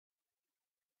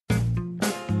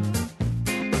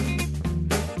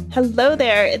Hello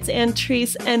there, it's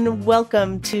Antrice, and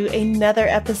welcome to another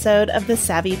episode of the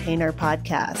Savvy Painter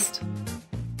Podcast.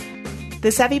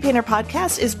 The Savvy Painter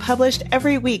Podcast is published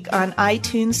every week on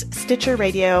iTunes, Stitcher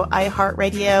Radio,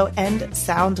 iHeartRadio, and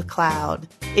SoundCloud.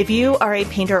 If you are a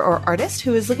painter or artist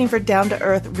who is looking for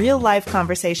down-to-earth, real-life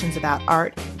conversations about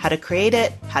art, how to create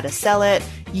it, how to sell it,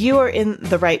 you are in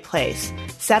the right place.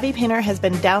 Savvy Painter has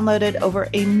been downloaded over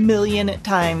 1 million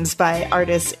times by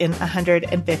artists in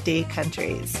 150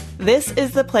 countries. This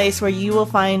is the place where you will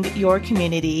find your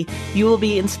community, you will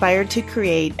be inspired to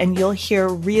create, and you'll hear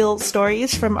real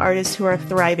stories from artists who are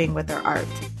thriving with their art.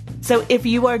 So if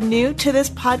you are new to this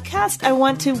podcast, I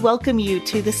want to welcome you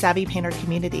to the Savvy Painter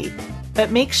community. But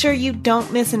make sure you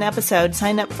don't miss an episode.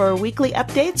 Sign up for weekly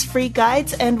updates, free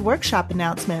guides, and workshop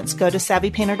announcements. Go to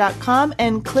savvypainter.com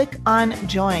and click on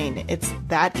join. It's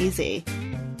that easy.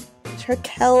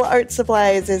 Trekell Art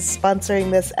Supplies is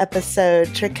sponsoring this episode.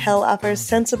 Trekell offers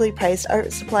sensibly priced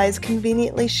art supplies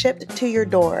conveniently shipped to your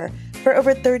door. For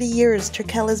over 30 years,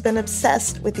 Trekell has been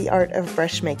obsessed with the art of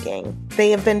brush making.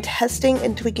 They have been testing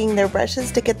and tweaking their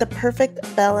brushes to get the perfect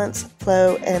balance,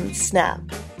 flow, and snap.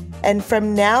 And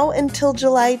from now until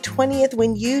July 20th,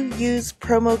 when you use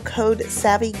promo code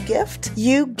SAVVYGIFT,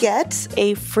 you get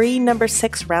a free number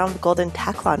 6 round golden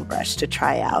Taklon brush to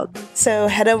try out. So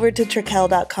head over to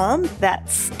Trekell.com,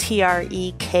 that's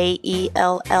TREKELL.com,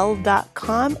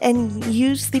 and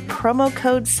use the promo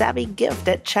code SAVVYGIFT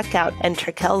at checkout, and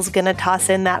Trekell's gonna toss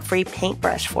in that free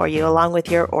paintbrush for you along with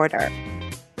your order.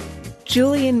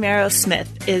 Julian Merrow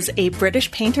Smith is a British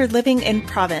painter living in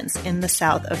Provence in the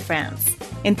south of France.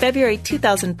 In February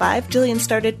 2005, Julian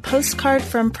started Postcard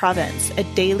from Provence, a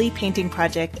daily painting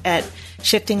project at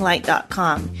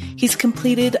shiftinglight.com. He's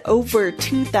completed over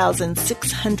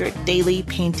 2,600 daily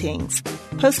paintings.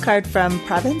 Postcard from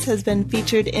Provence has been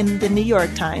featured in the New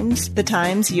York Times, The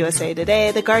Times, USA Today,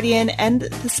 The Guardian, and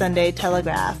the Sunday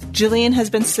Telegraph. Julian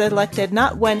has been selected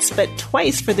not once but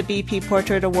twice for the BP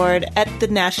Portrait Award at the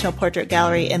National Portrait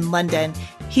Gallery in London.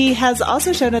 He has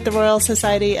also shown at the Royal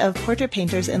Society of Portrait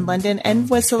Painters in London and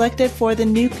was selected for the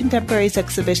New Contemporaries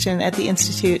exhibition at the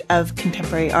Institute of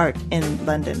Contemporary Art in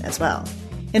London as well.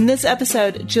 In this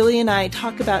episode, Julie and I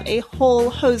talk about a whole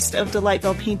host of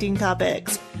delightful painting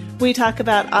topics. We talk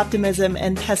about optimism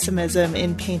and pessimism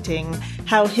in painting,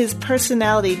 how his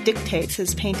personality dictates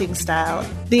his painting style,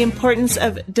 the importance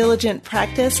of diligent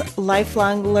practice,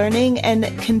 lifelong learning, and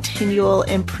continual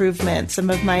improvement, some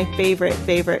of my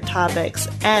favorite topics,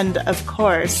 and, of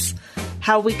course,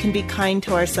 how we can be kind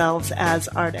to ourselves as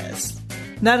artists.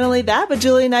 Not only that, but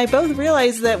Julie and I both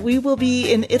realized that we will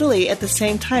be in Italy at the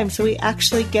same time, so we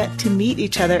actually get to meet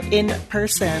each other in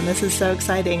person. This is so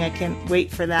exciting. I can't wait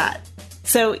for that.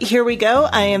 So here we go.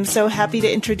 I am so happy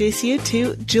to introduce you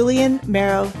to Julian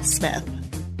Merrow Smith.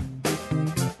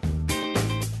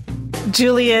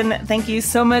 Julian, thank you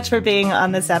so much for being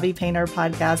on the Savvy Painter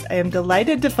Podcast. I am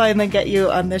delighted to finally get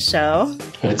you on the show.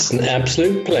 It's an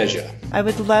absolute pleasure. I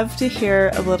would love to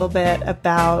hear a little bit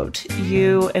about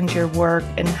you and your work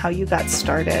and how you got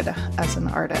started as an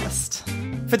artist.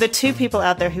 For the two people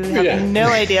out there who have no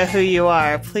idea who you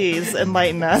are, please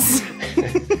enlighten us.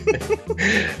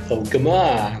 Oh, come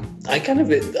on.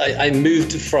 I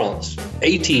moved to France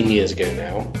 18 years ago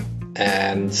now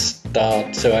and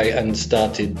I'd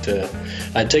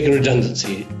taken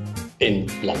redundancy in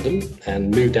London and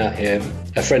moved out here.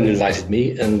 A friend invited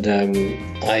me and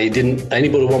I only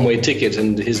bought a one-way ticket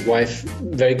and his wife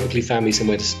very quickly found me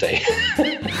somewhere to stay.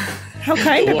 How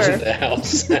kind of her. It wasn't their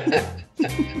house.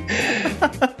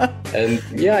 And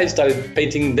I started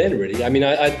painting then, really. I mean,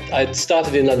 I'd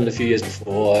started in London a few years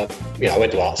before. I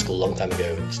went to art school a long time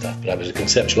ago and stuff, but I was a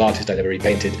conceptual artist. I never really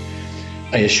painted.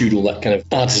 I eschewed all that kind of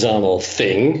artisanal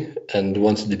thing and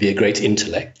wanted to be a great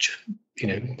intellect,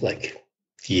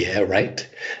 yeah, right.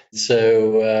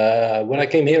 So when I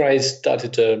came here, I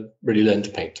started to really learn to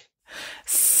paint.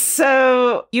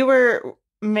 So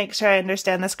make sure I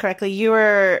understand this correctly, you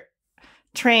were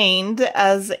trained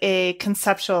as a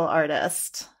conceptual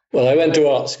artist. Well, I went to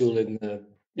art school in the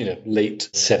late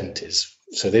 70s,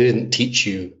 so they didn't teach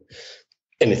you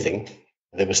anything.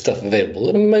 There was stuff available.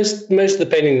 And most of the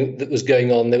painting that was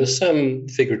going on, there was some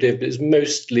figurative, but it was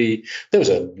mostly, there was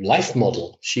a life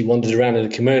model. She wandered around in a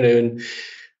kimono and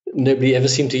nobody ever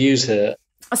seemed to use her.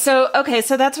 So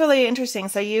that's really interesting.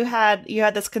 So you had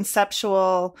this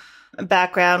conceptual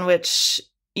background, which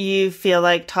you feel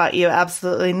like taught you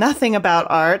absolutely nothing about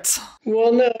art.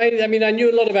 Well, no, I mean, I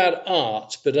knew a lot about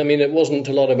art, but I mean, it wasn't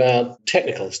a lot about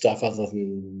technical stuff other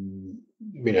than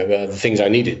the things I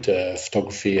needed,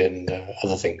 photography and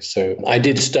other things. So I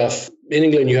did stuff. In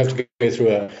England, you have to go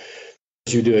through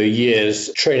You do a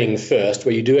year's training first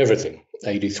where you do everything.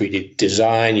 You do 3D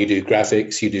design, you do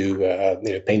graphics, you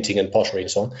do painting and pottery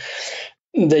and so on.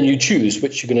 Then you choose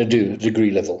which you're going to do at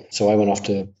degree level. So I went off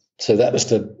so that was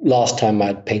the last time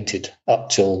I'd painted up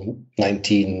till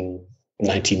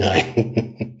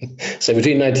 1999. So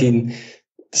between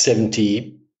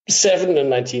 1977 and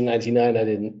 1999, I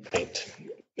didn't paint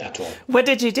at all. What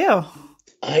did you do?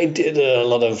 I did a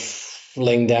lot of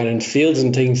laying down in fields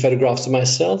and taking photographs of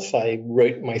myself. I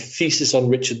wrote my thesis on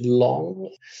Richard Long.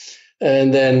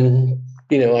 And then,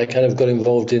 I kind of got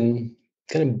involved in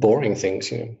kind of boring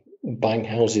things, buying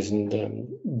houses and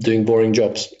doing boring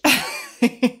jobs. By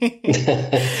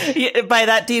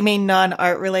that, do you mean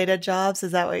non-art related jobs?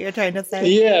 Is that what you're trying to say?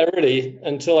 Yeah, really.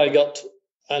 Until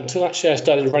actually I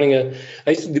started I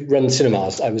used to run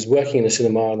cinemas. I was working in a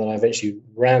cinema, and then I eventually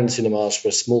ran cinemas for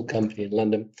a small company in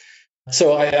London.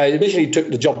 So I initially took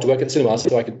the job to work at cinemas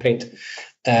so I could paint,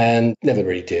 and never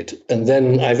really did. And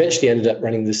then I eventually ended up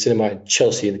running the cinema in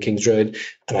Chelsea in the King's Road,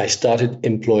 and I started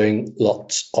employing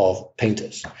lots of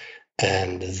painters.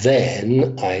 And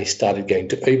then I started going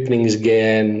to openings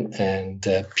again, and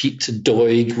Peter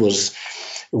Doig was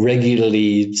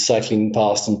regularly cycling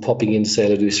past and popping in to say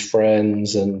hello to his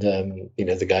friends, and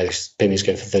the guy whose painting's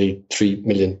going for $33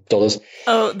 million.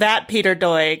 Oh, that Peter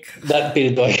Doig. That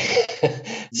Peter Doig.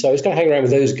 So I was kind of hanging around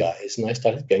with those guys, and I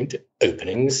started going to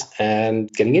openings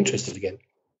and getting interested again.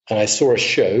 And I saw a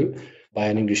show by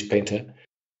an English painter,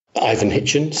 Ivan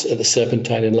Hitchens, at the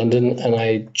Serpentine in London, and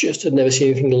I just had never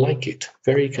seen anything like it.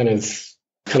 Very kind of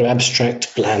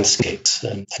abstract landscapes,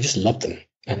 and I just loved them.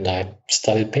 And I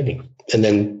started painting. And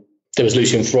then there was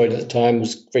Lucian Freud at the time,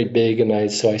 was very big,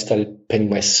 and so I started painting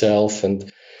myself.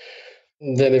 And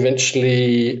then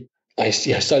eventually I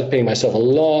started painting myself a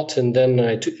lot, and then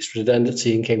I took this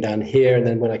redundancy and came down here. And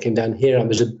then when I came down here, I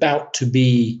was about to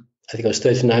be, I think I was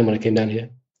 39 when I came down here,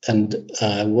 and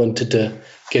I wanted to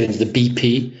get into the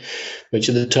BP, which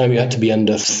at the time you had to be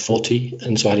under 40.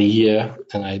 And so I had a year,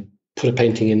 and I put a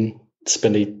painting in,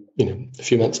 spent a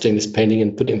few months doing this painting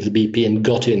and put it into the BP and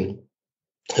got in.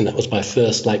 And that was my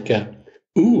first,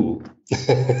 ooh.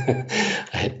 I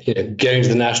had, going to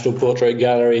the National Portrait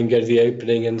Gallery and go to the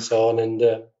opening and so on.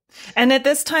 And at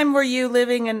this time, were you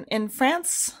living in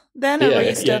France then, or were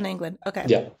you still in England? Okay.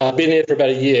 Yeah, I've been here for about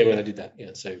a year when I did that.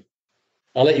 Yeah, so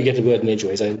I'll let you get the word in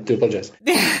edgeways. I do apologize.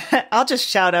 I'll just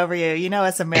shout over you.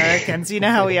 Us Americans, you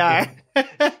know how we are.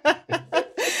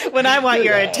 When I want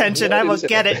your attention, I will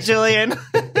get it, Julian.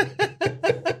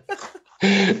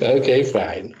 Okay,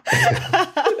 fine.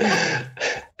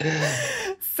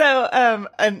 So,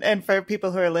 and for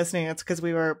people who are listening, it's because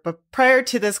but prior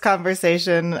to this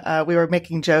conversation, we were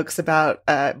making jokes about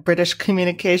British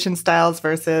communication styles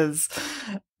versus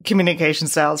communication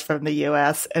styles from the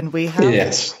US. And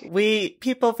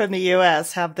people from the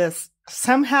US have this,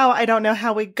 somehow, I don't know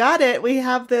how we got it. We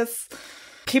have this,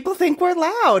 people think we're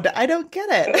loud. I don't get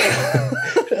it.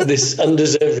 This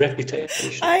undeserved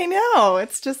reputation. I know.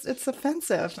 It's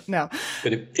offensive. No.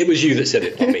 But it was you that said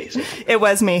it, not me. So. It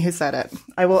was me who said it.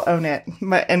 I will own it.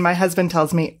 And my husband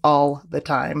tells me all the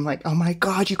time, oh my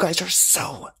God, you guys are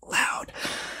so loud.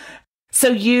 So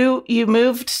you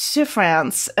moved to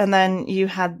France, and then you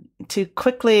had to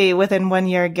quickly, within 1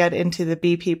 year, get into the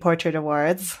BP Portrait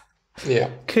Awards. Yeah.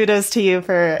 Kudos to you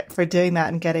for doing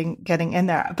that and getting in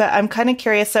there. But I'm kind of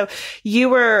curious. So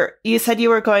you said you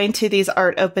were going to these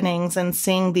art openings and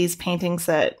seeing these paintings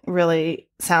that really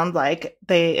sound like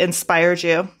they inspired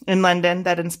you in London,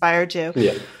 that inspired you.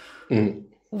 Yeah. Mm-hmm.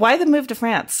 Why the move to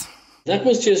France? That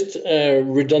was just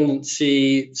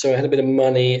redundancy. So I had a bit of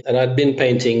money, and I'd been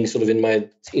painting sort of in my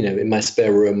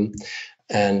spare room.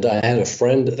 And I had a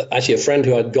friend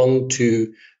who I'd gone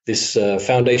to this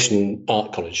foundation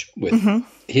art college with. Mm-hmm.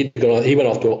 He went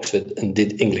off to Oxford and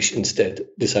did English instead,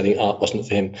 deciding art wasn't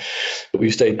for him. But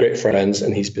we've stayed great friends,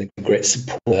 and he's been a great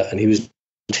supporter. And he was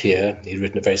here. He'd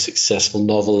written a very successful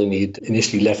novel, and he'd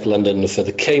initially left London for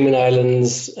the Cayman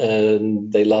Islands,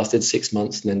 and they lasted 6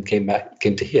 months, and then came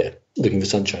to here looking for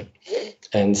sunshine.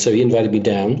 And so he invited me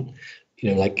down,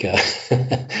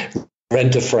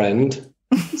 rent a friend.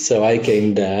 So I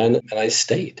came down and I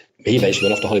stayed. He basically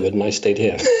went off to Hollywood and I stayed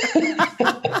here.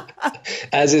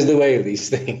 As is the way of these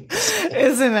things.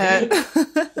 Isn't it?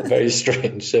 Very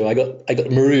strange. So I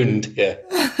got marooned here.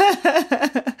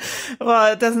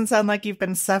 Well, it doesn't sound like you've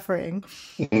been suffering.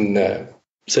 No.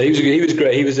 So he was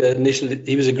great. He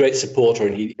was a great supporter,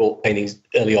 and he bought paintings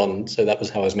early on. So that was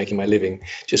how I was making my living,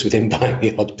 just with him buying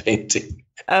the odd painting.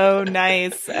 Oh,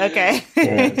 nice. Okay.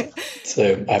 Right.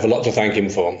 So I have a lot to thank him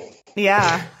for.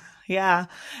 Yeah. Yeah.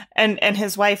 And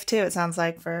his wife too, it sounds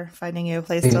like, for finding you a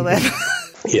place to live.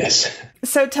 Yes.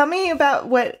 So tell me about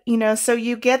what, so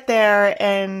you get there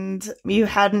and you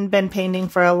hadn't been painting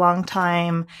for a long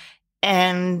time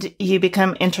and you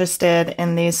become interested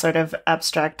in these sort of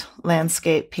abstract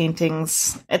landscape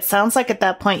paintings. It sounds like at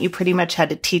that point you pretty much had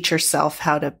to teach yourself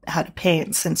how to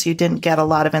paint since you didn't get a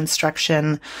lot of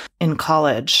instruction in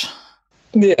college.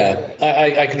 Yeah,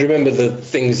 I can remember the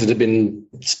things that had been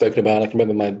spoken about. I can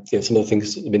remember some of the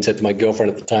things that had been said to my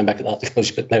girlfriend at the time back at art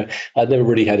college, but no, I'd never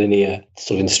really had any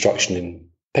sort of instruction in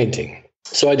painting.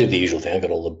 So I did the usual thing. I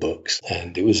got all the books,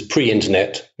 and it was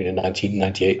pre-internet,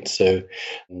 1998. So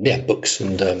yeah, books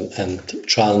and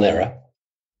trial and error.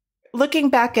 Looking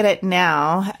back at it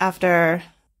now, after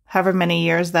however many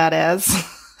years that is.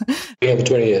 Yeah, for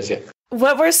 20 years, yeah.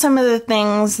 What were some of the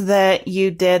things that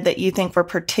you did that you think were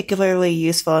particularly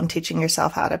useful in teaching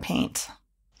yourself how to paint?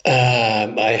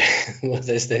 There's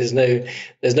no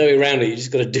way around it. You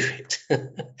just got to do it.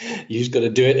 You just got to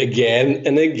do it again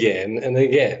and again and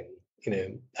again.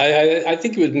 I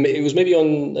think it was maybe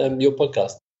on your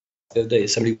podcast the other day.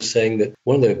 Somebody was saying that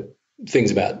one of the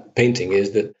things about painting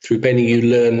is that through painting you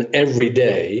learn every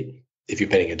day. If you're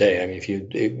painting a day, I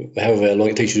mean, however long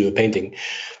it takes you to do a painting,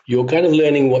 you're kind of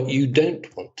learning what you don't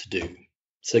want to do.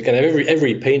 So kind of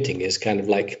every painting is kind of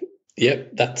like, yep,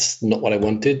 that's not what I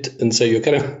wanted. And so you're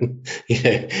kind of,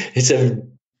 it's a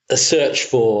search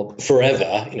for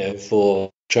forever, for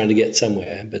trying to get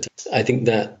somewhere. But I think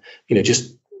that,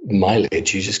 just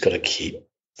mileage, you just got to keep.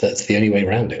 That's the only way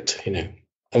around it,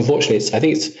 Unfortunately, I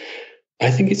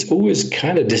think it's always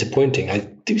kind of disappointing. I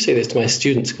do say this to my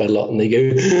students quite a lot, and they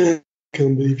go, I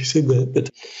can't believe you said that. But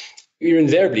you're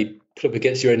invariably put up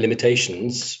against your own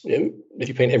limitations. If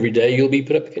you paint every day, you'll be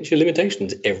put up against your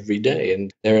limitations every day. And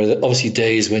there are obviously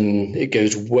days when it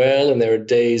goes well, and there are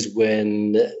days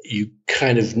when you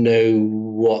kind of know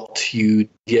what you did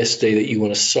yesterday that you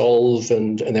want to solve,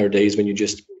 and there are days when you're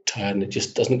just tired and it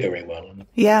just doesn't go very well.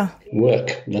 Yeah.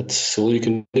 Work. That's all you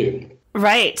can do.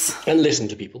 Right. And listen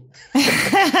to people.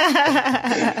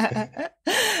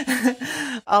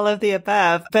 All of the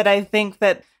above. But I think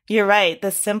that you're right.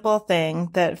 The simple thing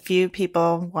that few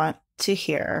people want to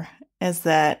hear is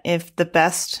that if the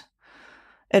best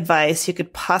advice you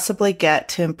could possibly get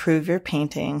to improve your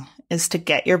painting is to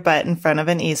get your butt in front of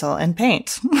an easel and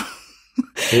paint.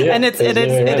 Yeah, and it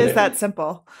is that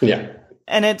simple. Yeah.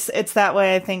 And it's that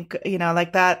way. I think,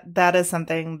 like that is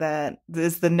something that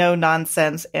is the no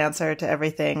nonsense answer to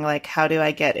everything. Like, how do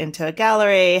I get into a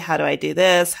gallery? How do I do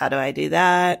this? How do I do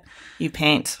that? You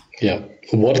paint. Yeah.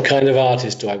 What kind of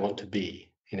artist do I want to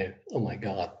be? Oh my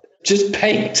God, just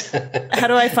paint. How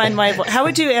do I find my voice? How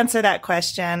would you answer that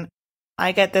question?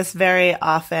 I get this very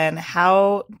often.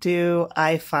 How do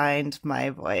I find my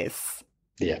voice?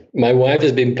 Yeah. My wife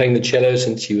has been playing the cello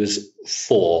since she was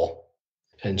 4.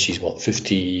 And she's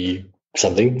 50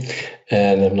 something,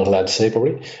 and I'm not allowed to say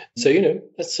probably. So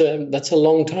that's a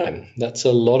long time. That's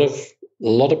a lot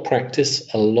of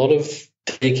practice, a lot of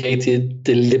dedicated,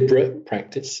 deliberate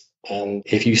practice. And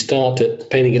if you start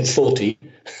at painting at 40,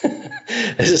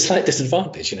 there's a slight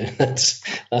disadvantage.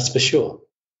 That's for sure.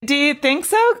 Do you think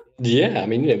so? Yeah, I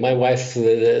mean, my wife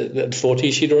at 40,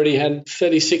 she'd already had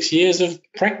 36 years of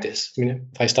practice. If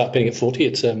I start painting at 40,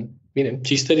 it's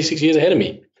she's 36 years ahead of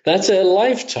me. That's a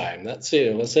lifetime. That's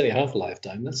only half a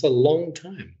lifetime. That's a long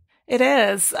time. It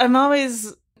is. I'm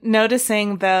always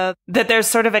noticing though that there's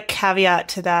sort of a caveat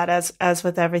to that, as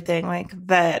with everything, like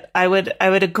that. I would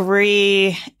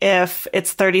agree if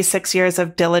it's 36 years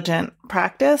of diligent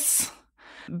practice,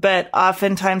 but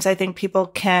oftentimes I think people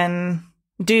can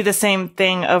do the same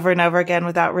thing over and over again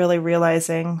without really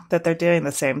realizing that they're doing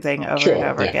the same thing over and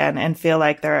over again, and feel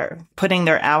like they're putting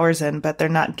their hours in, but they're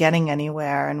not getting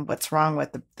anywhere. And what's wrong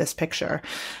with this picture?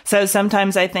 So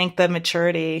sometimes I think the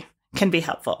maturity can be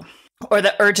helpful, or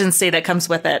the urgency that comes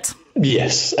with it.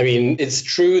 Yes. I mean, it's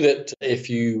true that if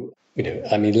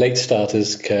late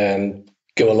starters can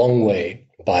go a long way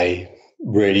by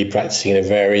really practicing in a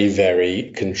very,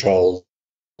 very controlled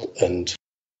and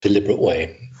deliberate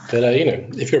way. But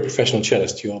if you're a professional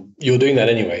cellist, you're doing that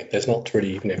anyway. There's not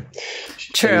really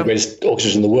true the greatest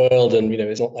orchestras in the world, and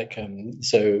it's not like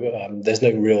there's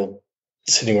no real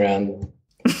sitting around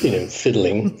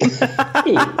fiddling. Ooh,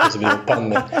 there's a bit of a pun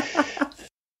there.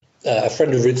 A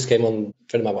friend of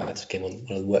my wife's came on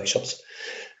one of the workshops,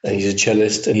 and he's a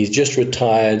cellist, and he's just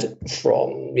retired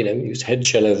from he was head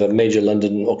cello of a major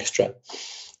London orchestra,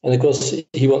 and of course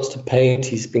he wants to paint.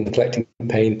 He's been collecting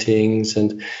paintings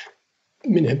and.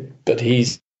 But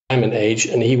he's retirement age,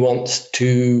 and he wants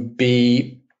to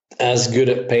be as good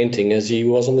at painting as he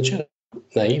was on the cello.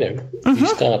 Now, you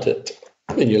start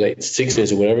in your late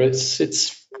 60s or whatever,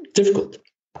 it's difficult.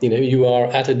 You are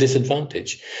at a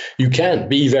disadvantage. You can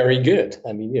be very good.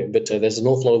 I mean, but there's an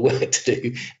awful lot of work to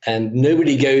do, and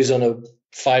nobody goes on a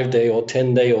 5-day or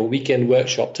 10-day or weekend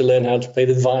workshop to learn how to play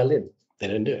the violin. They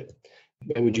don't do it.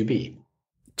 Where would you be?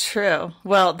 True.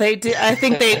 Well, they do. I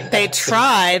think they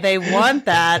try. They want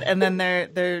that, and then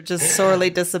they're just sorely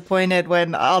disappointed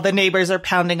when all the neighbors are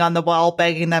pounding on the wall,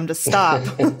 begging them to stop.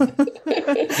 Those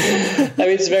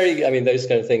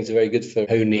kind of things are very good for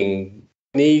honing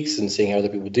techniques and seeing how other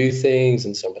people do things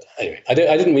and so on. But anyway, I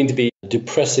didn't mean to be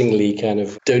depressingly kind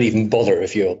of don't even bother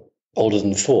if you're older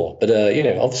than 4. But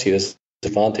obviously there's an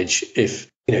advantage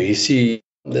if you see.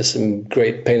 There's some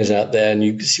great painters out there, and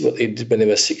you can see what they did when they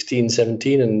were 16,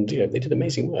 17, and they did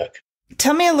amazing work.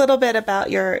 Tell me a little bit about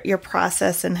your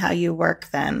process and how you work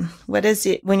then. What is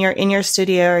it when you're in your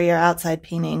studio or you're outside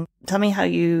painting? Tell me how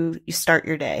you start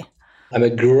your day. I'm a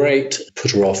great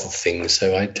putter off of things,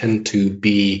 so I tend to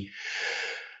be...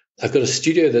 I've got a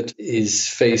studio that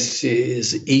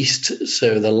faces east,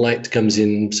 so the light comes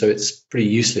in, so it's pretty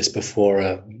useless before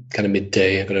kind of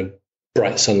midday. I've got a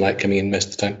bright sunlight coming in most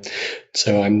of the time.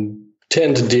 So I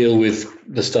tend to deal with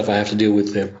the stuff I have to deal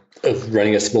with of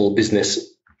running a small business,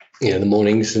 in the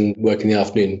mornings and work in the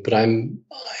afternoon. But I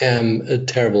am a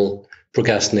terrible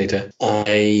procrastinator.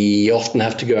 I often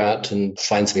have to go out and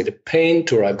find something to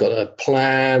paint, or I've got a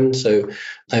plan. So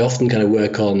I often kind of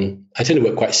I tend to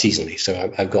work quite seasonally.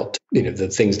 So I've got, the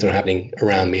things that are happening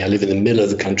around me. I live in the middle of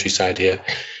the countryside here.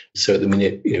 So at the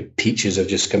minute, peaches have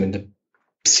just come into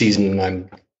season, and I'm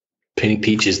painting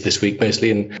peaches this week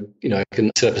mostly, and I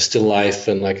can set up a still life,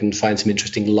 and I can find some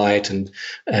interesting light and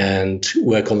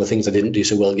work on the things I didn't do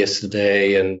so well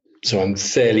yesterday, and so I'm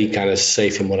fairly kind of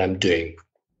safe in what I'm doing.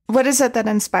 What is it that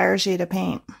inspires you to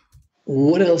paint?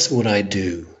 What else would I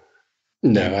do?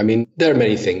 No, I mean, there are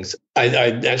many things. I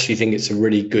actually think it's a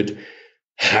really good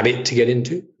habit to get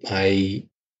into.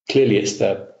 Clearly it's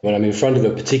that when I'm in front of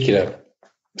a particular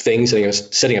thing,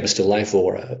 setting up a still life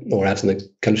or out in the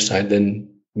countryside, then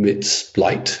it's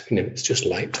light, it's just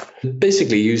light.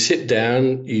 Basically, you sit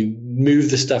down, you move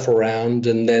the stuff around,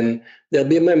 and then there'll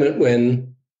be a moment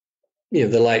when,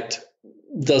 the light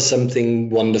does something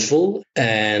wonderful,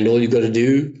 and all you've got to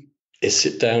do is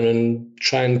sit down and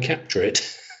try and capture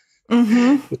it,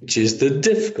 which is the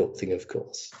difficult thing, of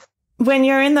course. When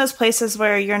you're in those places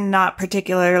where you're not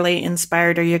particularly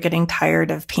inspired, or you're getting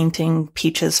tired of painting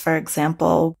peaches, for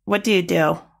example, what do you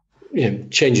do?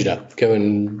 Change it up, go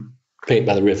and paint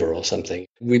by the river or something.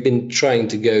 We've been trying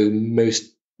to go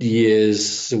most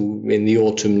years in the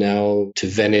autumn now to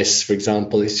Venice, for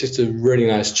example. It's just a really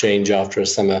nice change after a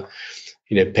summer,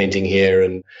 painting here,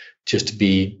 and just to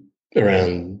be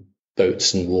around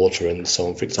boats and water and so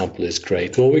on, for example, is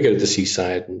great. Or we go to the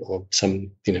seaside or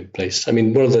some, place. I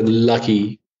mean, one of the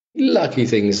lucky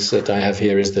things that I have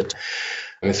here is that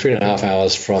I'm 3.5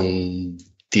 hours from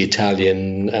the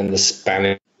Italian and the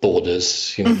Spanish borders,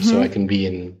 so I can be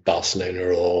in Barcelona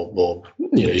or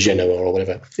Genoa or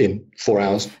whatever in 4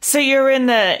 hours. So you're in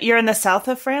the south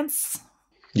of France?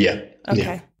 Yeah.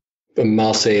 Okay. Yeah.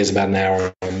 Marseille is about an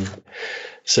hour.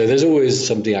 So there's always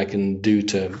something I can do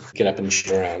to get up and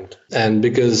shoot around. And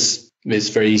because it's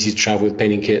very easy to travel with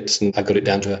painting kits, and I've got it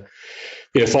down to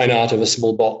a fine art of a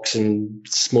small box and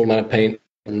small amount of paint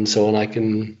and so on, I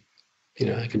can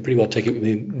pretty well take it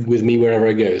with me wherever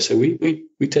I go. So we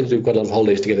tend to do quite a lot of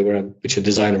holidays together which are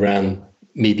designed around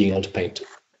me being able to paint.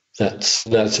 That's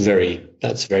very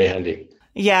handy.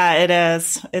 Yeah, it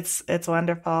is. It's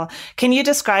wonderful. Can you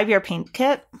describe your paint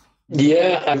kit?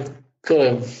 Yeah, I've got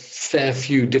a fair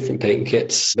few different paint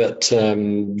kits, but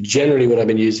generally what I've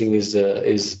been using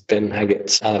is Ben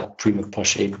Haggett's Prima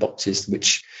Poche boxes,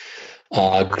 which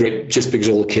are great just because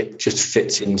all the kit just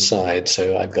fits inside.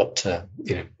 So I've got,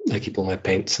 I keep all my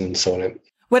paints and so on.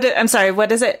 I'm sorry,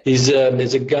 what is it? There's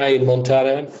a guy in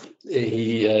Montana.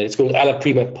 It's called Alla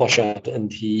Prima Pochard,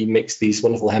 and he makes these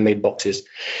wonderful handmade boxes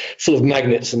full of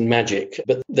magnets and magic.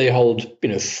 But they hold,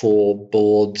 4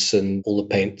 boards and all the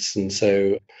paints, and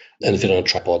fit on a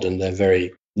tripod, and they're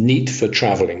very neat for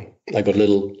traveling. I've got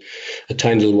a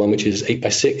tiny little one which is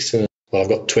 8x6. I've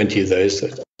got 20 of those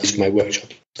that I use for my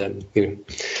workshop. They're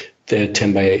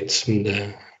 10x8s,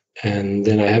 and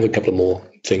then I have a couple of more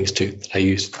things too that I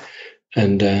use.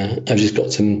 And I've just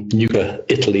got some Nuka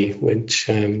Italy, which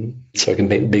so I can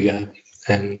paint bigger.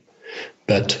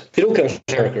 But it all comes from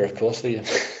America, of course.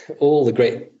 All the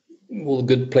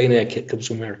good plein air kit comes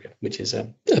from America, which is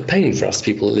a pain for us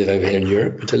people that live over here in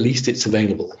Europe, but at least it's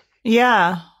available.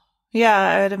 Yeah. Yeah,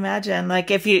 I would imagine.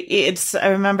 Like I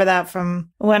remember that from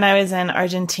when I was in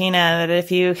Argentina, that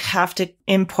if you have to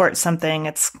import something,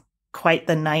 it's quite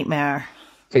the nightmare.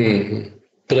 Mm-hmm.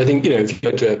 But I think, if you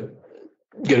go to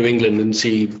go to England and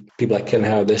see people like Ken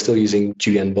Howard, they're still using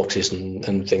Julian boxes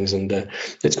and things, and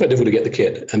it's quite difficult to get the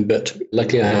kit. But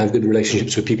luckily I have good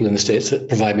relationships with people in the States that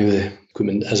provide me with the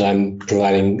equipment as I'm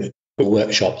providing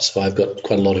workshops, so I've got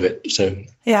quite a lot of it. So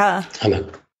yeah, I'm a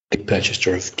big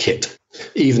purchaser of kit,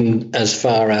 even as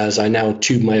far as I now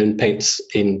tube my own paints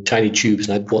in tiny tubes,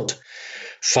 and I bought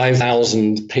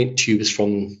 5,000 paint tubes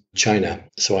from China.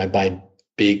 So I buy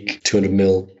big 200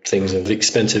 ml things of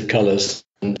expensive colors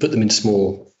and put them in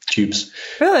small tubes.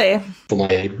 Really? For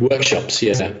my workshops,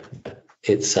 yeah.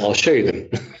 I'll show you them.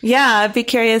 Yeah, I'd be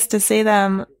curious to see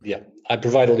them. Yeah, I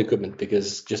provide all the equipment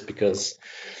because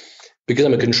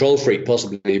I'm a control freak,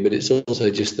 possibly, but it's also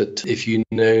just that if you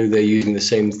know they're using the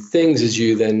same things as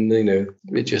you, then,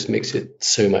 it just makes it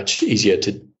so much easier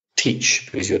to teach,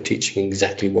 because you're teaching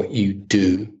exactly what you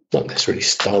do, not necessarily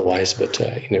style-wise, but,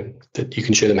 that you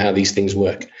can show them how these things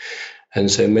work. And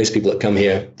so most people that come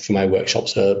here for my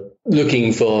workshops are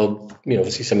looking for,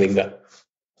 obviously something that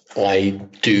I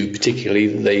do particularly,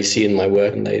 that they see in my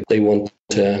work, and they want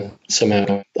to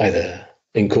somehow either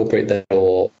incorporate that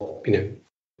or,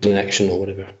 an action or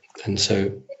whatever. And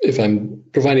so if I'm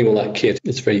providing all that kit,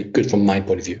 it's very good from my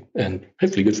point of view and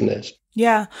hopefully good from theirs.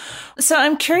 Yeah. So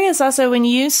I'm curious also, when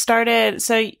you started,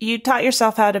 so you taught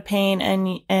yourself how to paint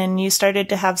and you started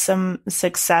to have some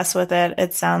success with it,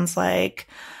 it sounds like.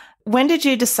 When did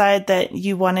you decide that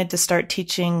you wanted to start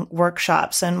teaching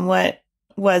workshops, and what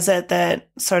was it that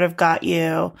sort of got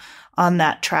you on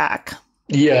that track?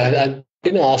 Yeah, I've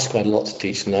been asked quite a lot to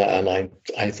teach, and I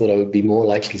thought I would be more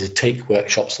likely to take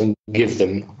workshops and give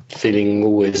them, feeling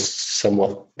always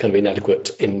somewhat kind of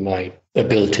inadequate in my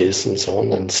abilities and so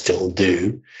on, and still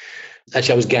do.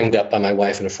 Actually, I was ganged up by my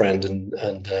wife and a friend,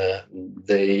 and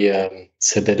they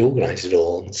said they'd organise it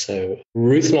all. And so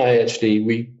Ruth and I actually,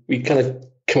 we kind of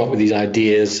come up with these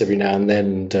ideas every now and then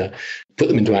and put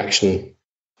them into action.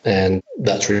 And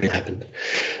that's really happened.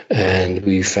 And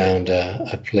we found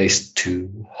a place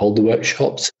to hold the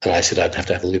workshops. And I said I'd have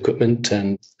to have all the equipment.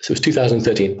 And so it was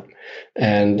 2013.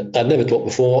 And I'd never taught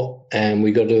before. And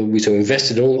we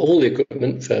invested in all the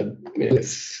equipment for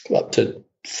up to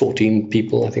 14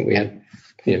 people. I think we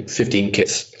had 15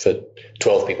 kits for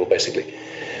 12 people, basically.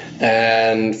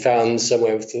 And found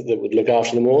somewhere that would look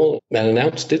after them all, and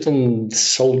announced it and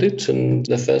sold it. And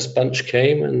the first bunch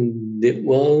came, and it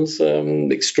was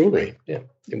extraordinary. Yeah,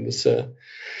 it was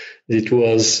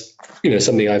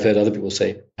something I've heard other people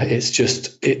say.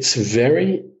 It's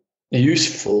very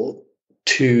useful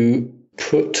to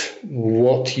put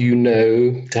what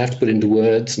to have to put into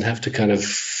words and have to kind of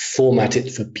format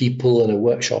it for people in a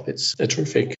workshop. It's a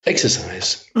terrific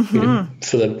exercise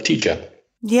for the teacher.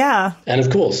 Yeah. And of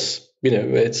course,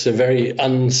 it's a very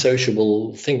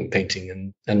unsociable thing,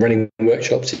 painting, and running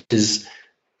workshops is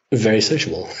very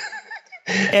sociable.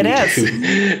 It is.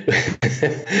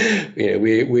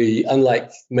 We unlike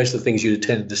most of the things you'd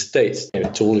attend in the States,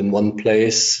 it's all in one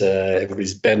place.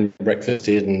 Everybody's bed and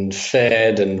breakfasted and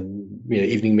fed, and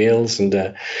evening meals,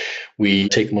 and we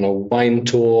take them on a wine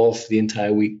tour for the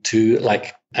entire week too,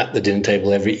 like at the dinner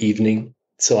table every evening.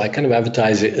 So I kind of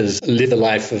advertise it as live the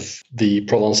life of the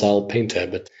Provençal painter,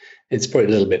 but it's probably a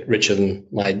little bit richer than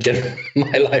my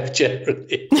life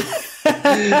generally.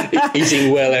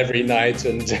 Eating well every night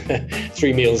and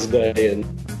 3 meals a day,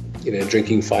 and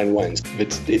drinking fine wines.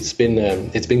 But it's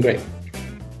been great.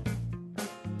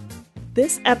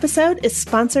 This episode is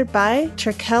sponsored by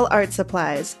Trekell Art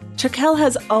Supplies. Trekell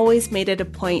has always made it a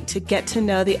point to get to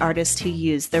know the artists who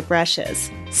use their brushes.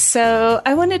 So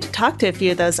I wanted to talk to a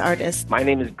few of those artists. My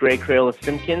name is Greg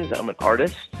Crayola-Simpkins. I'm an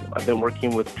artist. I've been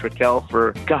working with Trekell for,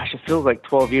 it feels like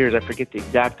 12 years. I forget the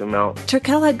exact amount.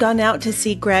 Trekell had gone out to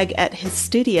see Greg at his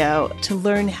studio to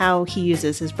learn how he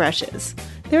uses his brushes.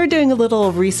 They were doing a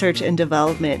little research and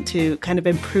development to kind of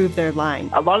improve their line.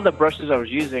 A lot of the brushes I was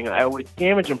using, I would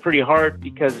damage them pretty hard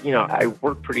because, I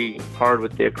worked pretty hard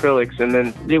with the acrylics, and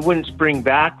then they wouldn't spring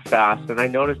back fast. And I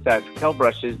noticed that Trekell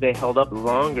brushes, they held up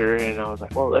longer, and I was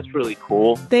like, well, that's really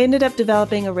cool. They ended up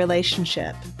developing a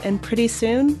relationship, and pretty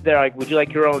soon they're like, would you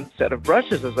like your own set of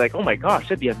brushes? I was like, oh my gosh,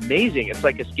 that'd be amazing. It's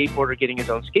like a skateboarder getting his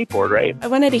own skateboard, right? I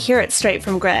wanted to hear it straight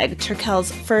from Greg,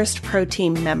 Trekell's first pro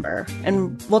team member,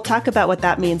 and we'll talk about what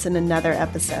that means in another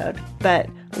episode. But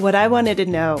what I wanted to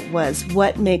know was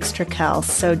what makes Trekell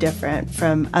so different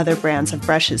from other brands of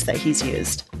brushes that he's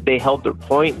used. They held their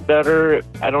point better.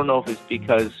 I don't know if it's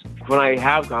because when I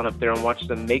have gone up there and watched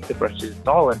them make the brushes, it's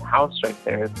all in house right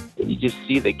there. You just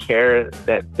see the care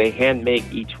that they hand make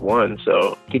each one.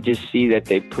 So you can just see that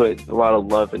they put a lot of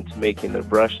love into making the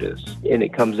brushes, and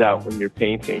it comes out when you're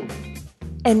painting.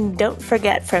 And don't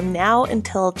forget, from now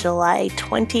until July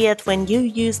 20th, when you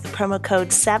use the promo code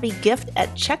SavvyGift at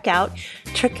checkout,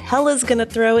 Trykel is going to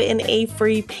throw in a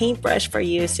free paintbrush for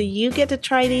you, so you get to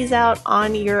try these out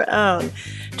on your own.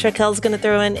 Trykel is going to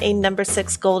throw in a number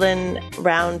 6 golden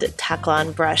round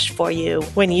tack-on brush for you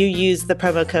when you use the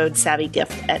promo code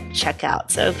SavvyGift at checkout.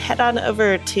 So head on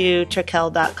over to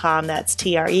Trykel.com, that's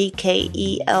TREKELL.com,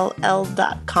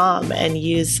 and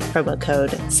use promo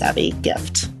code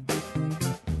SavvyGift.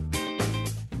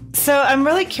 So I'm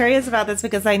really curious about this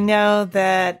because I know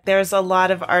that there's a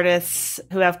lot of artists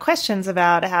who have questions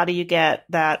about how do you get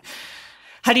that,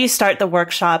 how do you start the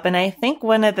workshop? And I think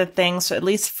one of the things, at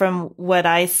least from what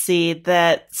I see,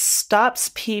 that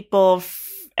stops people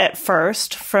at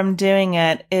first from doing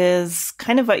it is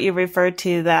kind of what you referred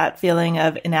to, that feeling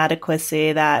of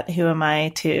inadequacy, that who am I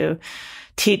to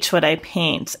teach what I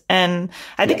paint? And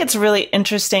I think it's really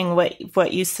interesting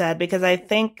what you said, because I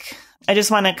think I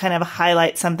just want to kind of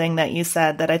highlight something that you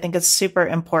said that I think is super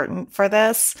important for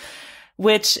this,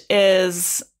 which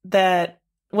is that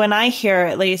when I hear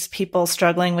at least people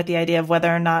struggling with the idea of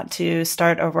whether or not to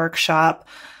start a workshop,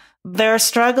 their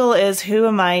struggle is, who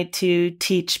am I to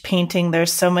teach painting?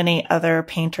 There's so many other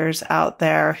painters out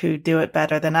there who do it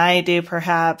better than I do,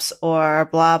 perhaps, or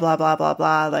blah, blah, blah, blah,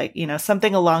 blah, like,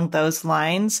 something along those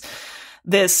lines.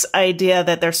 This idea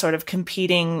that they're sort of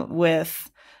competing with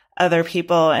other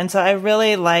people. And so I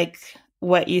really like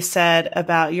what you said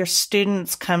about your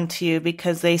students come to you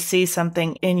because they see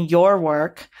something in your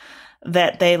work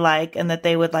that they like and that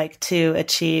they would like to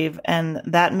achieve. And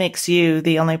that makes you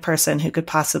the only person who could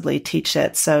possibly teach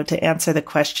it. So to answer the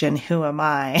question, who am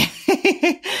I?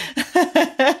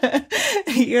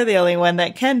 You're the only one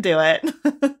that can do it.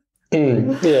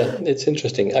 Yeah, it's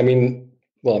interesting. I mean,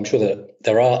 well, I'm sure that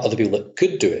there are other people that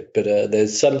could do it, but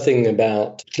there's something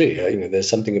about, clearly, there's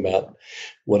something about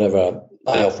whatever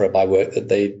I offer at my work that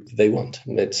they want.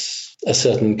 And it's a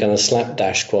certain kind of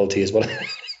slapdash quality is what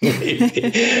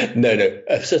No,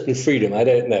 a certain freedom. I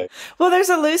don't know. Well, there's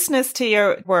a looseness to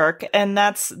your work, and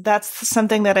that's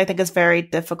something that I think is very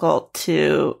difficult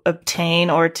to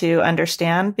obtain or to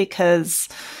understand, because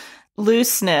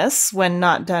looseness, when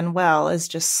not done well, is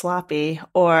just sloppy,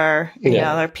 or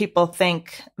or people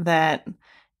think that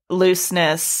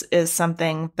looseness is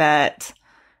something that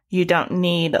you don't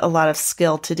need a lot of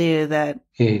skill to do. That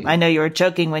I know you were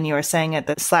joking when you were saying it,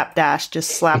 that slapdash,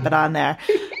 just slap it on there.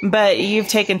 But you've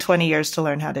taken 20 years to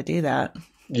learn how to do that.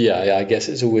 Yeah, I guess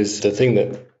it's always the thing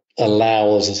that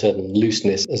allows a certain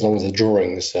looseness, as long as the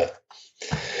drawings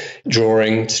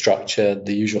drawing, structure,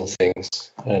 the usual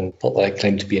things. And not that I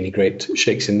claim to be any great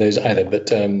shakes in those either,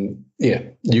 but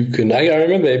you can. I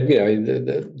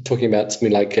remember, talking about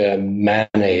something like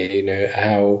Manet.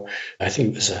 How I think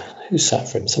it was who sat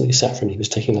for him. Somebody sat for him. He was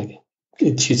taking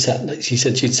she said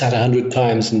she'd sat 100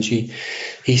 times, and he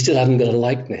still hadn't got a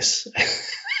likeness.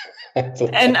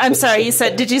 And I'm sorry,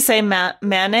 did you say Manet?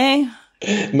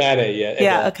 Manet, yeah.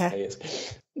 Yeah, okay.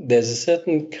 Yes. There's a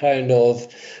certain kind of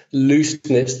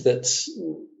looseness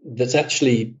that's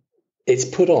actually, it's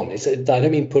put on. I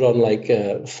don't mean put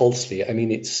on falsely. I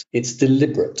mean it's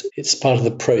deliberate. It's part of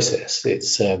the process.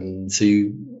 It's so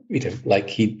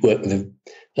he'd work with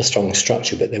a strong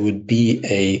structure, but there would be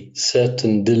a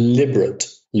certain deliberate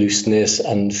looseness,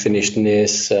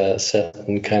 unfinishedness,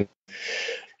 certain kind of.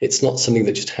 It's not something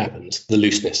that just happens, the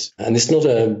looseness. And it's not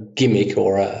a gimmick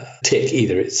or a tick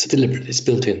either. It's deliberate. It's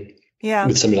built in. Yeah.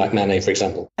 With something like Manet, for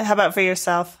example. How about for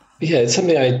yourself? Yeah, it's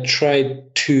something I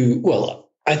tried to, well,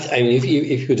 I mean, if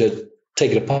you were to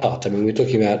take it apart, I mean, we're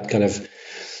talking about kind of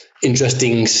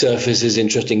interesting surfaces,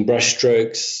 interesting brush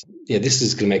strokes. Yeah, this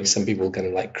is going to make some people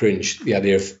kind of cringe, the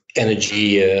idea of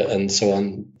energy and so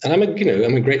on. And I'm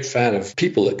a great fan of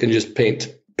people that can just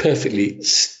paint perfectly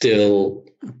still,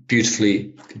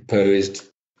 beautifully composed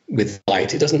with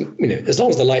light. It doesn't, as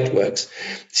long as the light works,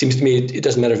 it seems to me it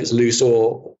doesn't matter if it's loose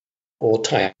or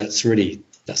tight. That's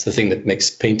the thing that makes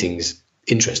paintings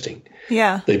interesting.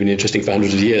 Yeah. They've been interesting for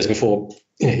hundreds of years before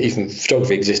even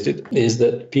photography existed, is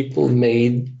that people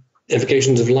made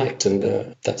evocations of light,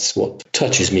 and that's what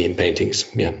touches me in paintings.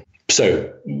 Yeah.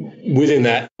 So within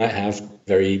that, I have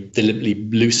very deliberately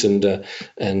loose and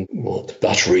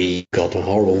buttery, God,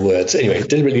 horrible words. Anyway,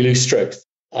 deliberately loose strokes.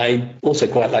 I also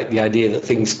quite like the idea that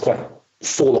things quite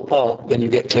fall apart when you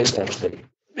get close to them.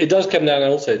 It does come down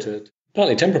also to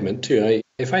partly temperament too.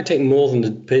 If I take more than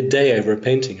a day over a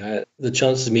painting, the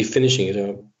chances of me finishing it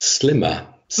are slimmer.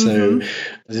 So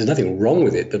there's nothing wrong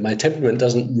with it, but my temperament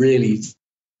doesn't really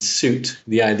suit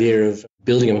the idea of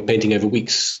building up a painting over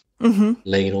weeks.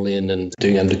 laying it all in and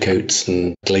doing undercoats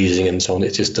and glazing and so on.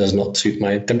 It just does not suit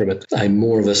my temperament. I'm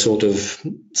more of a sort of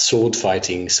sword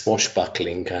fighting,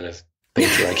 swashbuckling kind of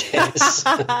painter, I guess.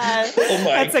 Oh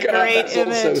my That's a God, great that's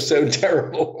image. also so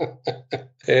terrible.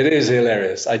 It is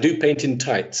hilarious. I do paint in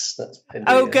tights. That's good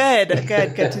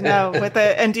to know.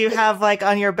 And do you have like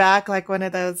on your back like one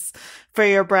of those for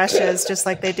your brushes, just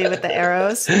like they do with the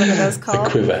arrows? What are those called? A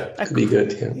quiver. Could be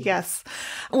good. Yeah. Yes.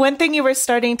 One thing you were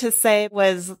starting to say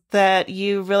was that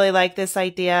you really like this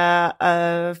idea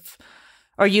of,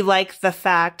 or you like the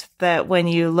fact that when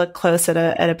you look close at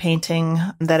a painting,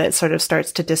 that it sort of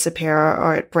starts to disappear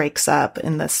or it breaks up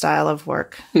in the style of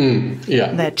work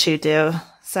that you do.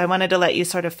 So I wanted to let you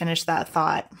sort of finish that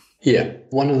thought. Yeah.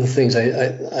 One of the things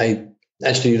I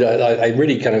actually, I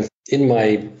really kind of,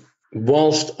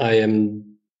 whilst I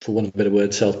am, for want of a better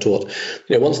word, self-taught,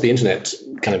 once the internet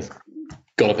kind of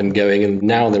got up and going, and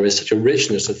now there is such a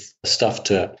richness of stuff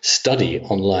to study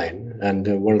online.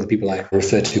 And one of the people I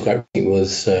referred to quite recently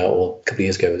was, or a couple of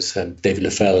years ago, was David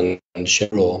Leffel and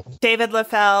Cheryl. David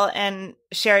Leffel and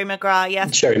Sherry McGraw,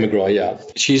 yes. Sherry McGraw, yeah.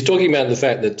 She's talking about the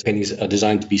fact that paintings are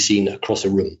designed to be seen across a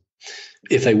room.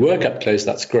 If they work up close,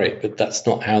 that's great, but that's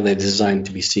not how they're designed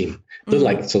to be seen. They're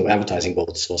like sort of advertising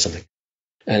boards or something.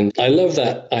 And I love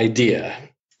that idea.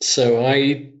 So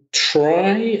I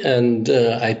try and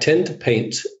I tend to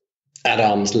paint at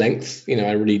arm's length.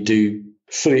 I really do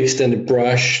fully extended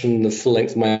brush and the full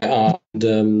length of my arm.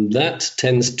 And that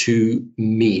tends to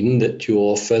mean that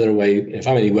you're further away. If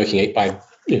I'm only working 8 by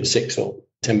 6 or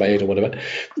 10 by 8 or whatever,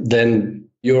 then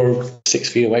you're 6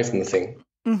 feet away from the thing.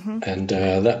 And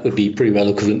that would be pretty well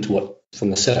equivalent to what from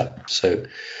the setup. So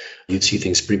you'd see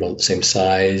things pretty well the same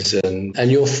size, and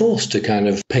you're forced to kind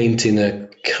of paint in a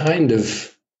kind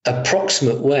of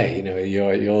approximate way.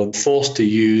 You're forced to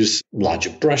use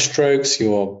larger brush strokes.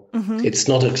 It's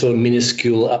not a sort of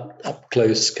minuscule up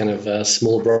close kind of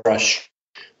small brush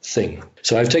thing.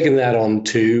 So I've taken that on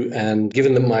too, and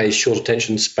given that my short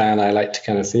attention span, I like to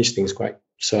kind of finish things quite.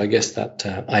 So I guess that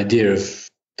idea of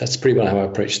that's pretty well how I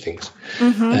approach things.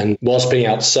 And whilst being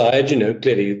outside,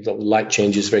 clearly the light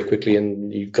changes very quickly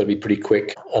and you've got to be pretty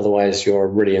quick. Otherwise, you're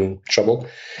really in trouble.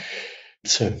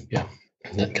 So, yeah,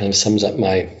 that kind of sums up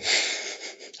my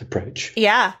approach.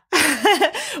 Yeah.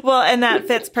 Well, and that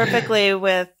fits perfectly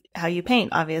with how you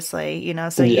paint, obviously,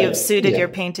 so you've suited your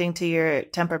painting to your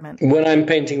temperament. When I'm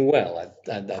painting well,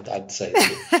 I'd say.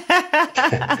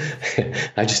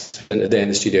 I just spent a day in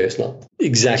the studio. It's not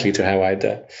exactly to how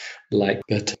I'd like,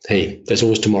 but hey, there's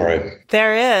always tomorrow.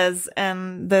 There is.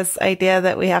 And this idea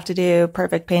that we have to do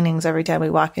perfect paintings every time we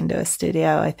walk into a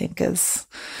studio, I think is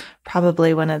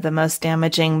probably one of the most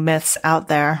damaging myths out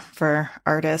there for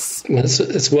artists.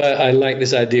 That's why I like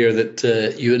this idea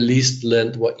that you at least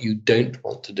learned what you don't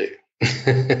want to do.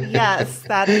 Yes,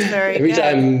 that is very every good.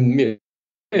 Time,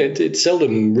 it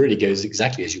seldom really goes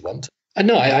exactly as you want. I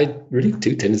know, I really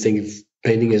do tend to think of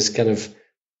painting as kind of,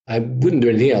 I wouldn't do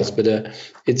anything else, but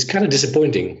it's kind of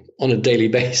disappointing on a daily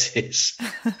basis.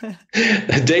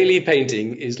 A daily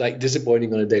painting is like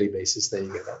disappointing on a daily basis. There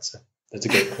you go. That's a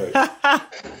great quote.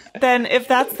 Then if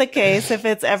that's the case, if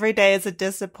it's every day is a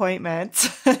disappointment,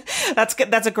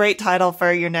 that's a great title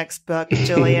for your next book,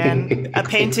 Julian. a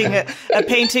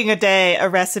painting a day, a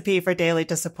recipe for daily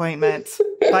disappointment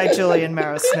by Julian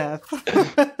Merrow Smith.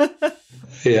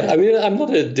 Yeah, I mean, I'm not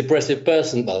a depressive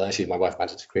person. Well, actually, my wife might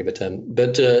disagree, but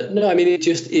no, I mean, it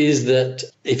just is that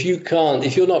if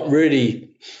you're not really.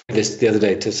 This the other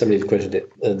day, to somebody who quoted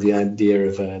it, the idea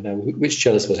of now, which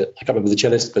cellist was it? I can't remember the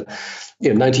cellist, but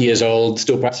 90 years old,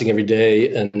 still practicing every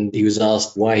day, and he was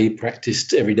asked why he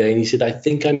practiced every day, and he said, "I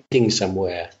think I'm getting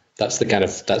somewhere." That's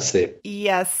the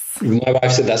yes. My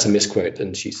wife said that's a misquote,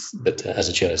 and but as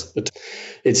a cellist, but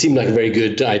it seemed like a very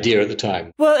good idea at the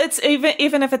time. Well, it's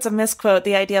even if it's a misquote,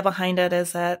 the idea behind it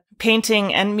is that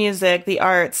painting and music, the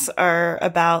arts, are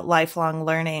about lifelong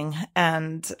learning,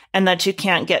 and that you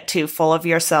can't get too full of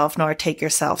yourself nor take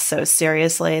yourself so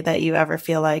seriously that you ever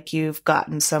feel like you've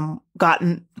gotten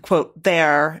quote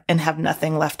there and have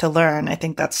nothing left to learn. I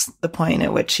think that's the point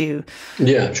at which you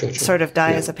sort of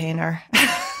die as a painter.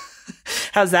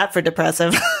 How's that for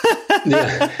depressive?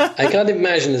 Yeah, I can't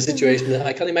imagine a situation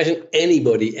I can't imagine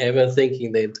anybody ever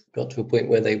thinking they'd got to a point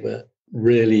where they were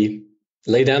really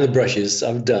lay down the brushes.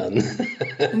 I'm done.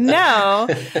 No,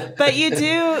 but you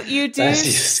do.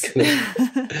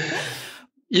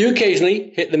 You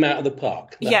occasionally hit them out of the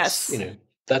park. Yes.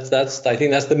 That's. I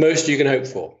think that's the most you can hope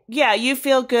for. Yeah, you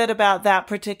feel good about that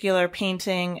particular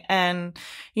painting, and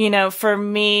for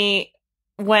me,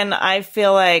 when I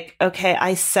feel like, okay,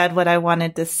 I said what I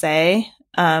wanted to say,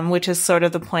 which is sort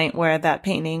of the point where that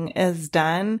painting is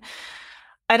done,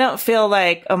 I don't feel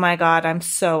like, oh my God, I'm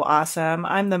so awesome.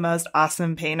 I'm the most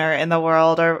awesome painter in the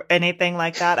world or anything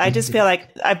like that. I just feel like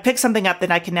I picked something up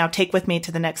that I can now take with me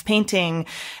to the next painting.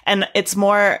 And it's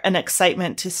more an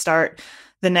excitement to start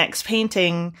the next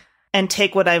painting and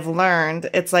take what I've learned.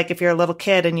 It's like if you're a little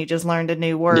kid and you just learned a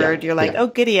new word, you're like, oh,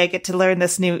 goody, I get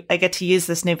to use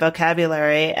this new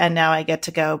vocabulary. And now I get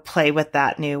to go play with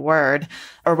that new word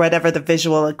or whatever the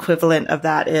visual equivalent of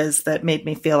that is that made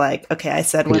me feel like, okay, I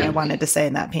said what I wanted to say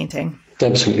in that painting.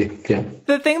 Absolutely. Yeah.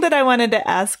 The thing that I wanted to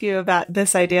ask you about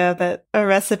this idea that a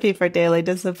recipe for daily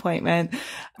disappointment,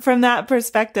 from that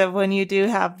perspective, when you do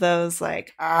have those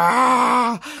like,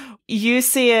 you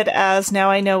see it as now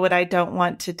I know what I don't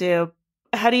want to do.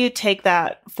 How do you take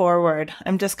that forward?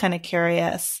 I'm just kind of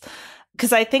curious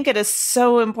because I think it is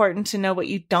so important to know what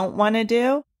you don't want to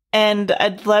do. And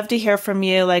I'd love to hear from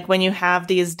you, like when you have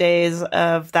these days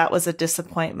of that was a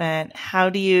disappointment,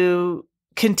 how do you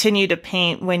continue to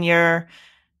paint when you're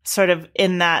sort of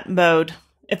in that mode,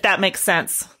 if that makes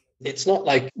sense? It's not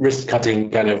like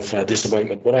wrist-cutting kind of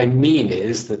disappointment. What I mean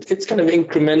is that it's kind of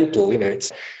incremental.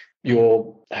 It's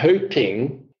you're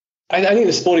hoping. I think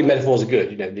the sporting metaphors are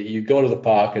good. That you go to the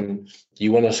park and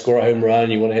you want to score a home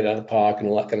run, you want to hit out of the park and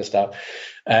all that kind of stuff.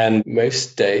 And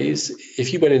most days,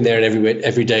 if you went in there and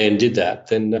every day and did that,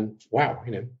 then wow,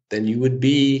 then you would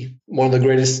be one of the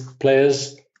greatest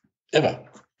players ever.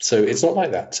 So it's not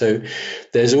like that. So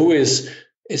there's always.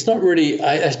 It's not really,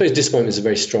 I suppose disappointment is a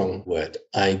very strong word.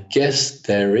 I guess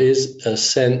there is a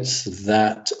sense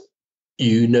that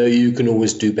you can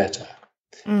always do better.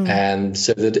 And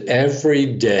so that every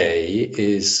day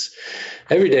in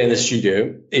the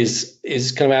studio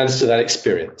is kind of adds to that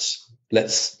experience.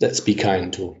 Let's be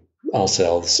kind to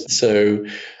ourselves. So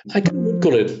I would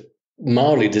call it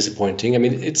mildly disappointing. I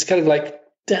mean, it's kind of like,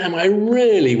 damn, I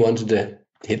really wanted to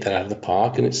hit that out of the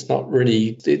park, and it's not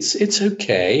really. It's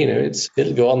okay,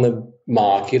 it'll go on the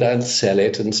market, I'll sell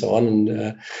it, and so on.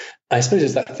 And I suppose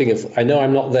it's that thing of I know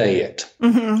I'm not there yet,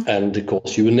 and of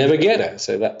course you will never get it,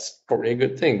 so that's probably a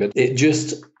good thing. But it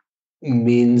just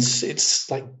means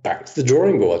it's like back to the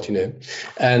drawing board,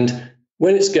 And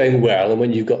when it's going well, and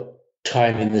when you've got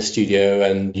time in the studio,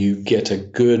 and you get a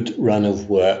good run of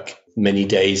work, many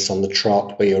days on the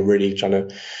trot, where you're really trying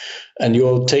to. And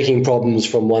you're taking problems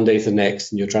from one day to the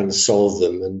next and you're trying to solve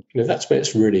them. And that's when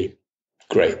it's really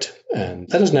great. And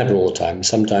that doesn't happen all the time.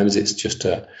 Sometimes it's just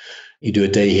you do a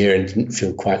day here and didn't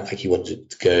feel quite like you wanted it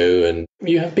to go. And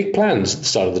you have big plans at the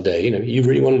start of the day. You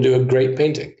really want to do a great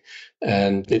painting.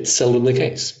 And it's seldom the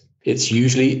case. It's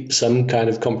usually some kind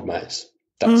of compromise.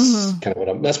 That's kind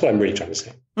of that's what I'm really trying to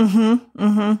say.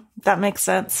 That makes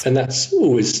sense. And that's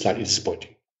always slightly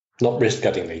disappointing. Not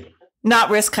wrist-cuttingly.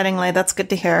 Not risk-cuttingly. That's good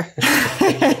to hear.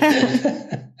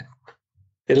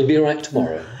 It'll be all right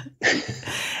tomorrow.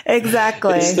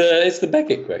 Exactly. It's the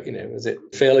Beckett quote, is it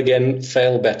fail again,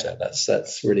 fail better.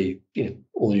 That's really,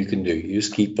 all you can do. You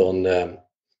just keep on.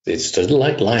 It's just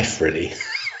like life, really.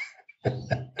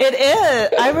 It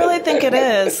is. I really think it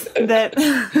is. That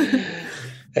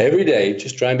every day,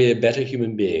 just try and be a better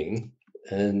human being.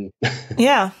 And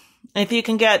yeah. If you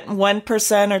can get 1%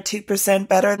 or 2%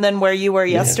 better than where you were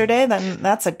yesterday, then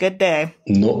that's a good day.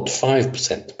 Not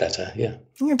 5% better, yeah.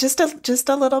 Just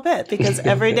a little bit, because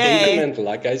every day... Incremental,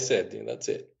 like I said, that's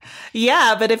it.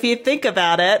 Yeah, but if you think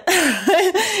about it,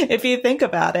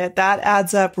 that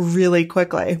adds up really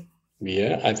quickly.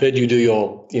 Yeah, I've heard you do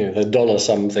your, the dollar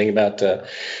sum thing about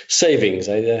savings.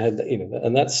 I had,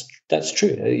 and that's true.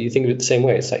 You think of it the same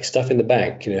way. It's like stuff in the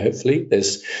bank, hopefully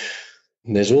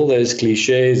there's all those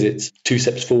cliches. It's 2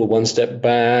 steps forward, 1 step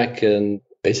back. And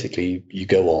basically you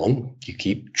go on, you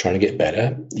keep trying to get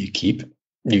better. You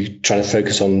try to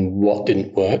focus on what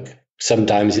didn't work.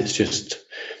 Sometimes it's just,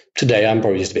 today I'm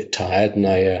probably just a bit tired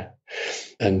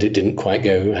and it didn't quite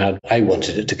go how I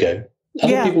wanted it to go.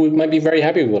 Other people might be very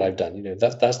happy with what I've done.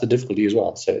 That's the difficulty as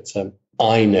well. So it's,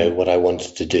 I know what I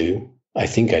wanted to do. I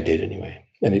think I did anyway.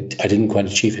 And I didn't quite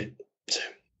achieve it. So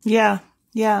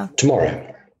yeah. Tomorrow.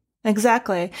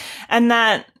 Exactly. And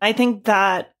I think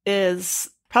that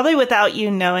is probably, without you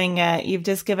knowing it, you've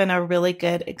just given a really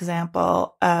good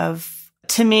example of,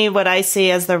 to me, what I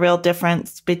see as the real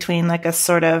difference between like a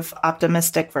sort of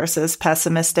optimistic versus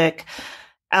pessimistic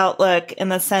outlook, in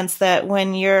the sense that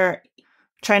when you're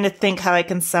trying to think how I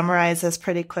can summarize this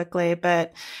pretty quickly,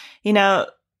 but,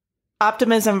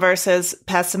 optimism versus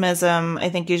pessimism, I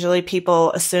think usually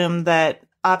people assume that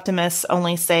optimists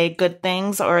only say good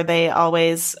things, or they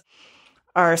always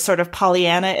are sort of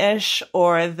Pollyanna-ish,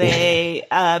 or they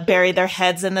bury their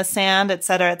heads in the sand, et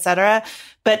cetera, et cetera.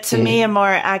 But to me, a more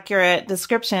accurate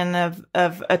description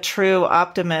of a true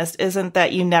optimist isn't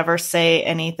that you never say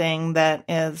anything that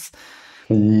is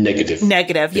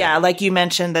negative. Yeah. Like you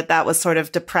mentioned that was sort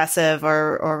of depressive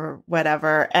or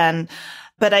whatever.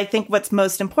 But I think what's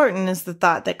most important is the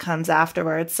thought that comes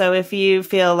afterwards. So if you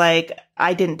feel like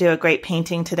I didn't do a great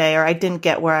painting today, or I didn't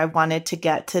get where I wanted to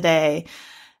get today,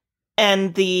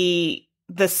 and the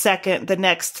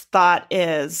next thought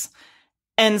is,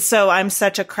 and so I'm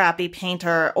such a crappy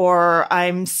painter, or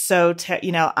I'm so,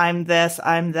 I'm this,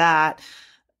 I'm that.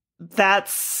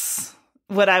 That's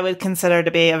what I would consider to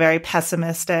be a very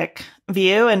pessimistic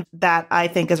view. And that I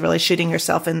think is really shooting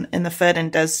yourself in the foot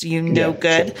and does you no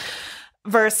good. Sure.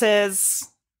 Versus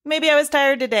maybe I was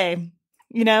tired today.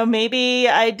 Maybe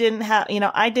I didn't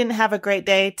have a great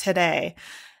day today.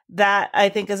 That I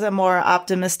think is a more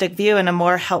optimistic view and a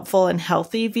more helpful and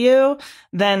healthy view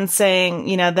than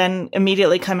saying, then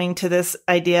immediately coming to this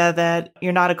idea that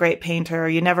you're not a great painter, or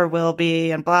you never will be,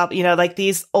 and blah, like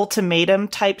these ultimatum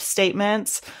type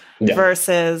statements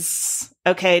versus,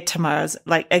 okay, tomorrow's,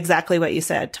 like exactly what you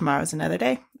said, tomorrow's another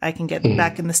day. I can get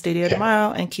back in the studio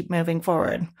tomorrow and keep moving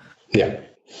forward. Yeah.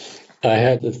 I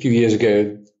had a few years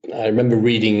ago, I remember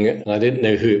reading, and I didn't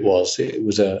know who it was. It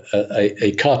was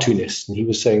a cartoonist, and he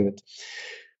was saying that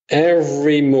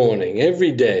every morning,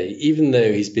 every day, even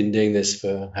though he's been doing this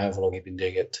for however long he'd been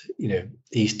doing it,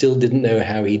 he still didn't know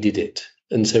how he did it.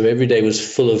 And so every day was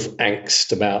full of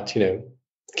angst about,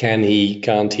 can he,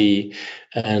 can't he?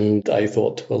 And I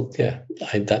thought, well,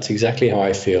 that's exactly how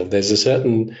I feel. There's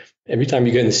every time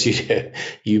you go in the studio,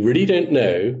 you really don't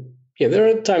know. Yeah, there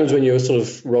are times when you're sort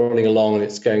of rolling along and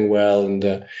it's going well, and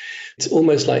it's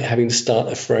almost like having to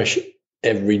start afresh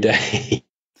every day.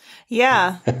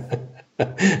 Yeah.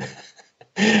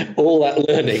 All that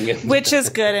learning. Which is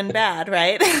good and bad,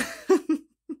 right?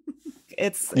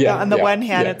 It's on the one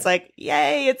hand, it's like,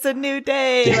 yay, it's a new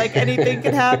day. Like anything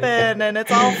can happen and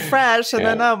it's all fresh. And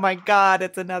then, oh my God,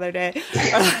 it's another day.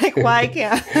 Or like, why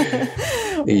can't?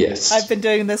 Yes. I've been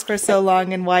doing this for so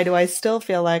long, and why do I still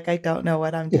feel like I don't know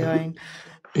what I'm doing?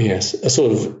 Yes. A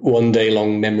sort of one day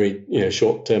long memory,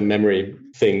 short-term memory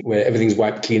thing where everything's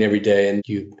wiped clean every day, and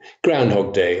you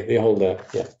Groundhog Day, the whole,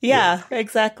 Yeah,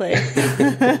 exactly.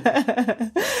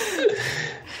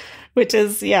 Which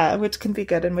can be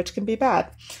good and which can be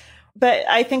bad. But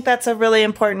I think that's a really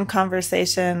important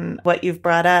conversation, what you've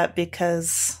brought up,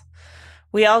 because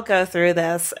we all go through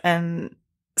this, and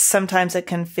sometimes it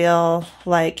can feel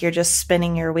like you're just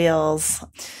spinning your wheels.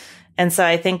 And so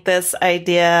I think this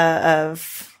idea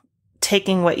of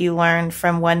taking what you learned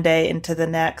from one day into the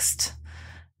next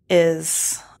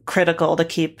is critical to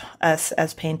keep us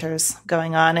as painters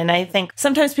going on. And I think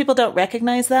sometimes people don't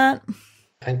recognize that.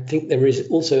 I think there is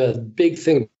also a big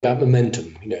thing about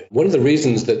momentum. One of the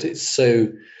reasons that it's so,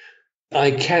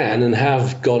 I can and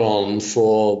have gone on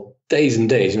for days and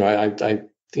days. I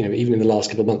even in the last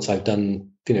couple of months, I've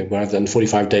done, where I've done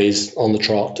 45 days on the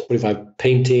trot, 45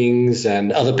 paintings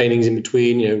and other paintings in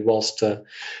between, whilst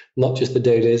not just the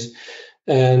dailies.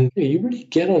 And you really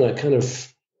get on a kind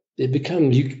of, you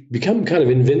become kind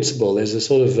of invincible. There's a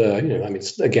sort of,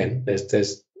 again,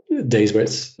 there's days where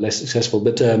it's less successful,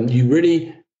 but you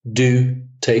really do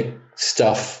take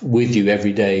stuff with you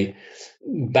every day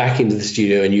back into the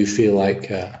studio, and you feel like,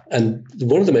 and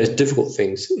one of the most difficult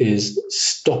things is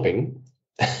stopping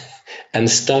and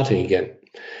starting again.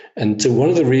 And so one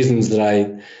of the reasons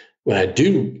that when I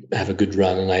do have a good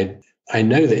run, and I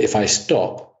know that if I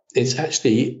stop, it's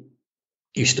actually,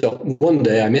 you stop one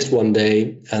day, I missed one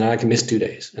day, and I can miss 2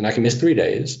 days, and I can miss 3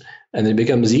 days, and then it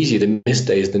becomes easier to miss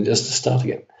days than just to start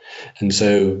again. And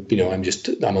so,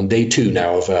 I'm on day 2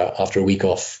 now of after a week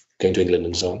off going to England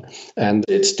and so on. And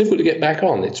it's difficult to get back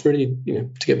on. It's really,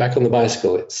 to get back on the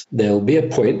bicycle. There'll be a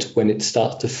point when it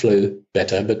starts to flow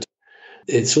better, but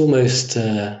it's almost,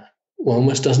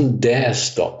 almost doesn't dare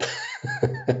stop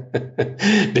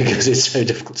because it's so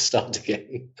difficult to start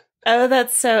again. Oh,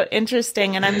 that's so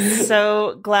interesting. And I'm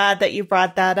so glad that you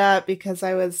brought that up, because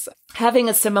I was having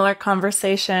a similar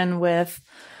conversation with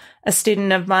a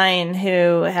student of mine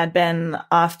who had been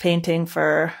off painting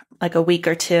for like a week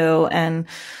or two and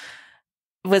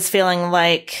was feeling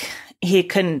like he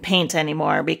couldn't paint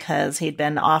anymore because he'd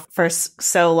been off for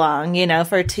so long,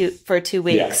 for 2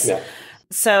 weeks. Yeah.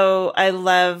 So I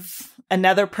love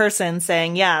another person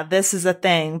saying, yeah, this is a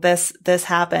thing. This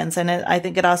happens. And I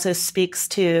think it also speaks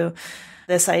to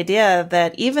this idea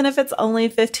that even if it's only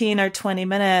 15 or 20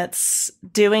 minutes,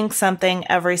 doing something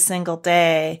every single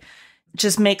day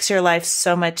just makes your life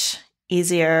so much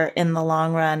easier in the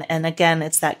long run. And again,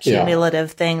 it's that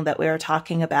cumulative thing that we were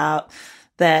talking about,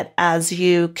 that as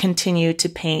you continue to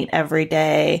paint every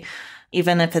day,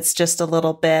 even if it's just a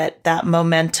little bit, that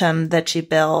momentum that you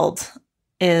build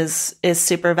is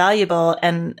super valuable.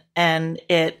 And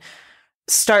it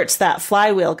starts that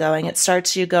flywheel going. It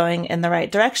starts you going in the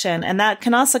right direction. And that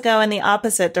can also go in the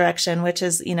opposite direction, which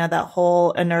is, that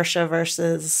whole inertia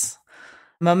versus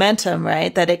momentum,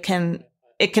 right? That it can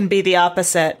be the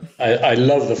opposite. I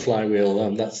love the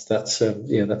flywheel.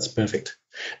 That's perfect.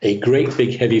 A great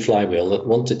big heavy flywheel that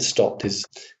once it's stopped is,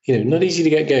 not easy to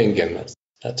get going again.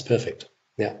 That's perfect.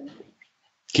 Yeah.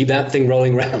 Keep that thing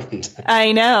rolling round.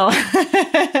 I know.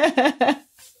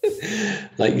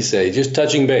 Like you say, just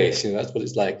touching base, that's what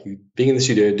it's like. You being in the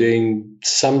studio, doing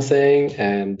something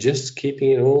and just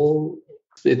keeping it all.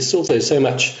 It's also so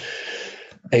much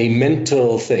a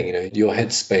mental thing, your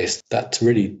headspace. That's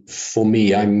really, for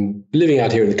me, I'm living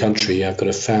out here in the country. I've got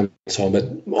a family, so but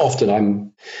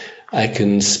often I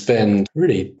can spend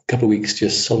really a couple of weeks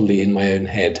just solidly in my own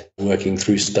head, working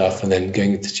through stuff and then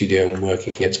going to the studio and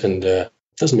working it. And it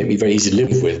doesn't make me very easy to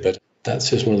live with, but that's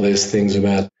just one of those things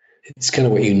about it's kind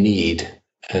of what you need.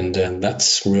 And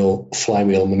that's real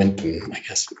flywheel momentum, I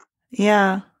guess.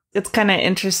 Yeah. It's kind of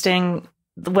interesting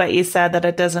what you said, that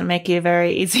it doesn't make you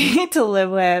very easy to live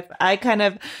with. I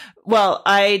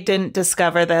didn't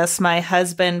discover this. My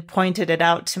husband pointed it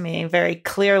out to me very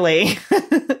clearly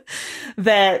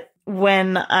that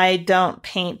when I don't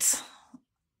paint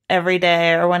every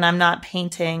day, or when I'm not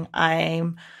painting,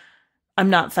 I'm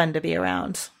not fun to be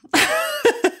around.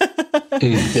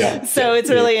 So it's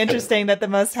really interesting that the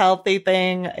most healthy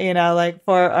thing,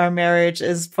 for our marriage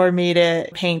is for me to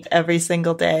paint every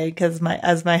single day, because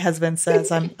as my husband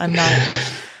says, I'm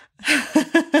not.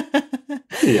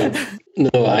 Yeah.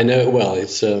 No, I know it well.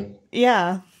 It's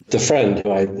the friend who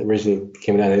I originally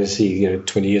came down to see,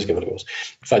 20 years ago, what it was.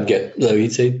 If I'd get low,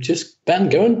 he'd say, just, Ben,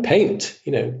 go and paint,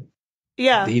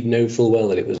 Yeah. He'd know full well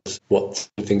that it was what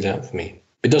sorted things out for me.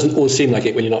 It doesn't always seem like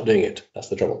it when you're not doing it. That's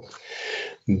the trouble.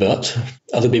 But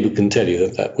other people can tell you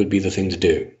that would be the thing to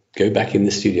do. Go back in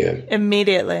the studio.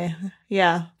 Immediately.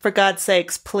 Yeah. For God's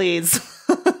sakes, please.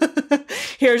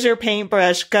 Here's your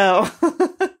paintbrush. Go.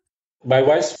 My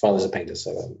wife's father's a painter,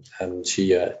 so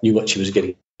she knew what she was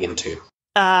getting into.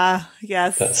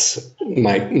 Yes. That's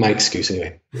my excuse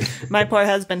anyway. My poor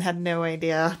husband had no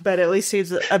idea, but at least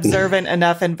he's observant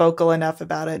enough and vocal enough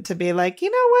about it to be like, you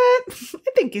know what?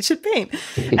 I think you should paint.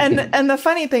 And the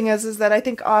funny thing is that I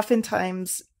think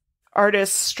oftentimes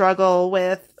artists struggle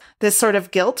with this sort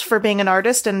of guilt for being an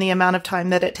artist and the amount of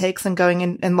time that it takes, and going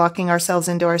in and locking ourselves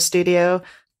into our studio.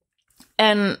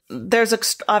 And there's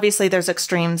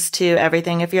extremes to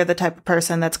everything. If you're the type of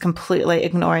person that's completely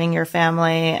ignoring your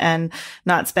family and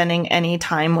not spending any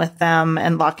time with them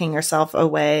and locking yourself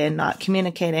away and not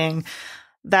communicating,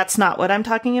 that's not what I'm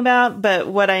talking about. But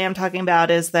what I am talking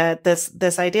about is that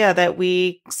this idea that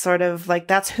we sort of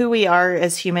that's who we are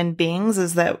as human beings,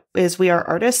 is we are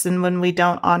artists. And when we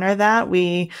don't honor that,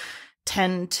 we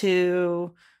tend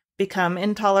to become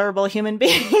intolerable human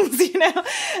beings,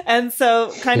 And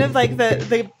so kind of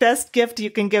the best gift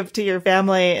you can give to your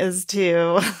family is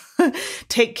to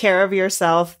take care of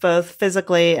yourself, both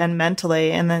physically and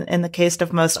mentally. And then in the case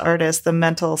of most artists, the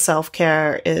mental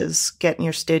self-care is get in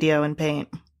your studio and paint.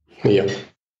 Yeah.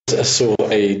 I saw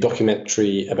a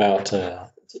documentary about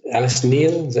Alice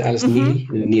Neal. Is it Alice Neal?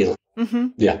 Neal. Mm-hmm.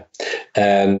 Yeah.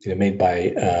 And made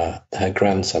by her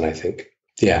grandson, I think.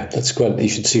 Yeah, that's good. You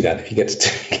should see that if you get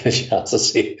a chance to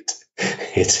see it.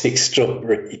 It's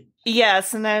extraordinary.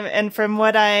 Yes, and from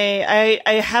what I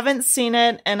haven't seen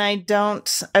it, and I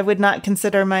would not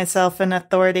consider myself an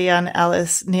authority on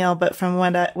Alice Neal, but from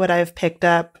what I've picked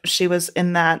up, she was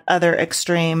in that other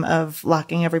extreme of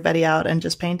locking everybody out and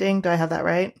just painting. Do I have that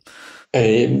right?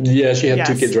 Yeah, she had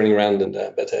two kids running around, and yeah.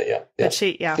 But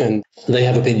and they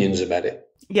have opinions about it.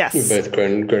 Yes, we're both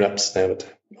grown ups now,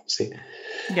 but obviously.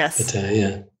 Yes.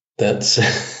 But that's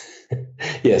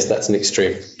yes, that's an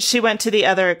extreme. She went to the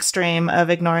other extreme of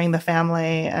ignoring the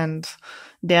family and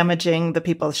damaging the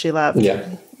people she loved.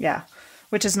 Yeah,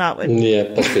 which is not what.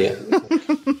 Yeah, possibly. Yeah.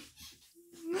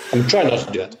 I'm trying not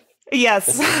to do that.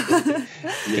 Yes.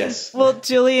 Yes. Well,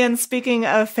 Julian, speaking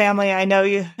of family, I know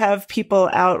you have people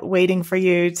out waiting for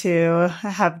you to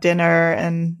have dinner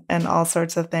and all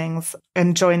sorts of things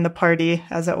and join the party,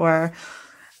 as it were.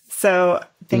 So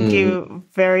thank you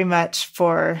very much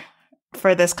for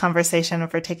this conversation and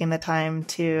for taking the time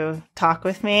to talk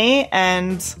with me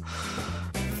and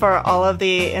for all of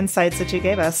the insights that you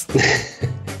gave us.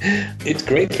 It's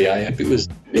great. I hope it was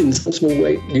in some small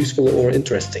way useful or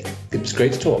interesting. It was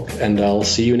great to talk, and I'll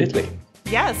see you in Italy.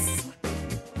 Yes.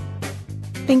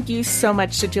 Thank you so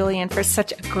much to Julian for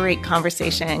such a great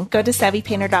conversation. Go to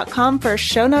savvypainter.com for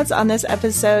show notes on this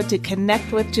episode to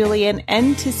connect with Julian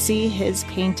and to see his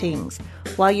paintings.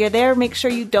 While you're there, make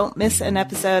sure you don't miss an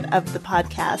episode of the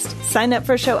podcast. Sign up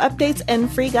for show updates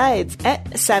and free guides at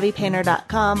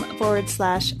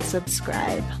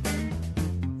savvypainter.com/subscribe.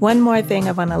 One more thing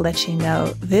I want to let you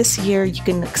know. This year, you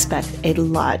can expect a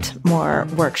lot more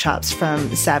workshops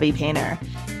from Savvy Painter.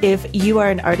 If you are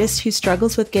an artist who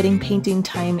struggles with getting painting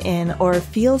time in or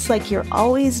feels like you're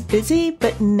always busy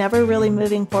but never really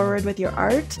moving forward with your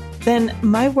art, then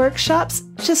my workshops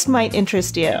just might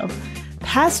interest you.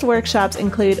 Past workshops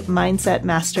include Mindset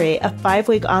Mastery, a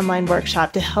 5-week online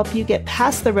workshop to help you get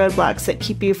past the roadblocks that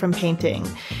keep you from painting.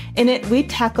 In it, we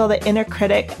tackle the inner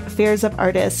critic, fears of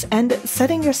artists, and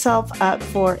setting yourself up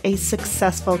for a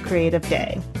successful creative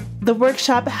day. The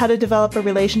workshop, How to Develop a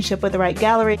Relationship with the Right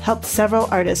Gallery, helped several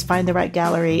artists find the right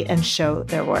gallery and show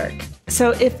their work.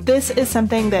 So if this is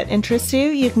something that interests you,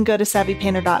 you can go to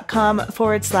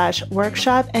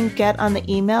savvypainter.com/workshop and get on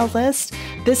the email list.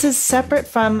 This is separate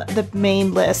from the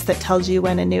main list that tells you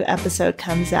when a new episode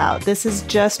comes out. This is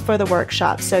just for the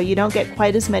workshop, so you don't get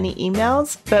quite as many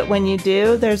emails, but when you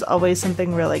do, there's always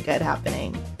something really good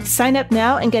happening. Sign up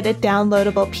now and get a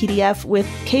downloadable PDF with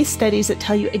case studies that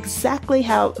tell you exactly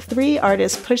how 3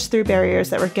 artists pushed through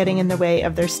barriers that were getting in the way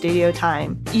of their studio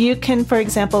time. You can, for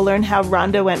example, learn how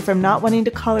Rhonda went from not wanting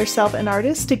to call herself an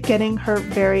artist to getting her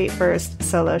very first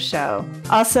solo show.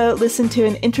 Also, listen to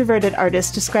an introverted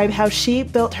artist describe how she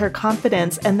built her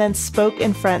confidence and then spoke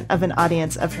in front of an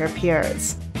audience of her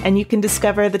peers. And you can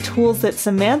discover the tools that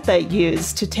Samantha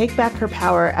used to take back her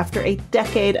power after a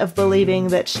decade of believing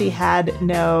that she had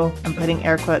no, I'm putting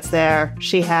air quotes there,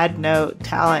 she had no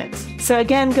talent. So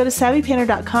again, go to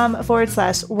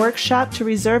savvypainter.com/workshop to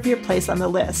reserve your place on the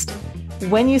list.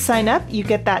 When you sign up, you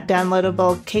get that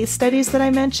downloadable case studies that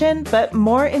I mentioned, but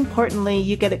more importantly,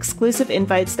 you get exclusive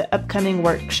invites to upcoming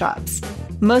workshops.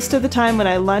 Most of the time when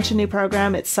I launch a new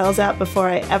program, it sells out before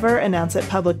I ever announce it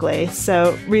publicly.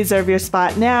 So reserve your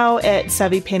spot now at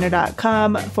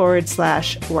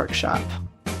savvypainter.com/workshop.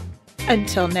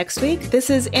 Until next week,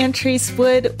 this is Antrese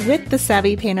Wood with the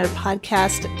Savvy Painter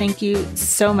Podcast. Thank you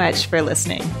so much for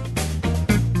listening.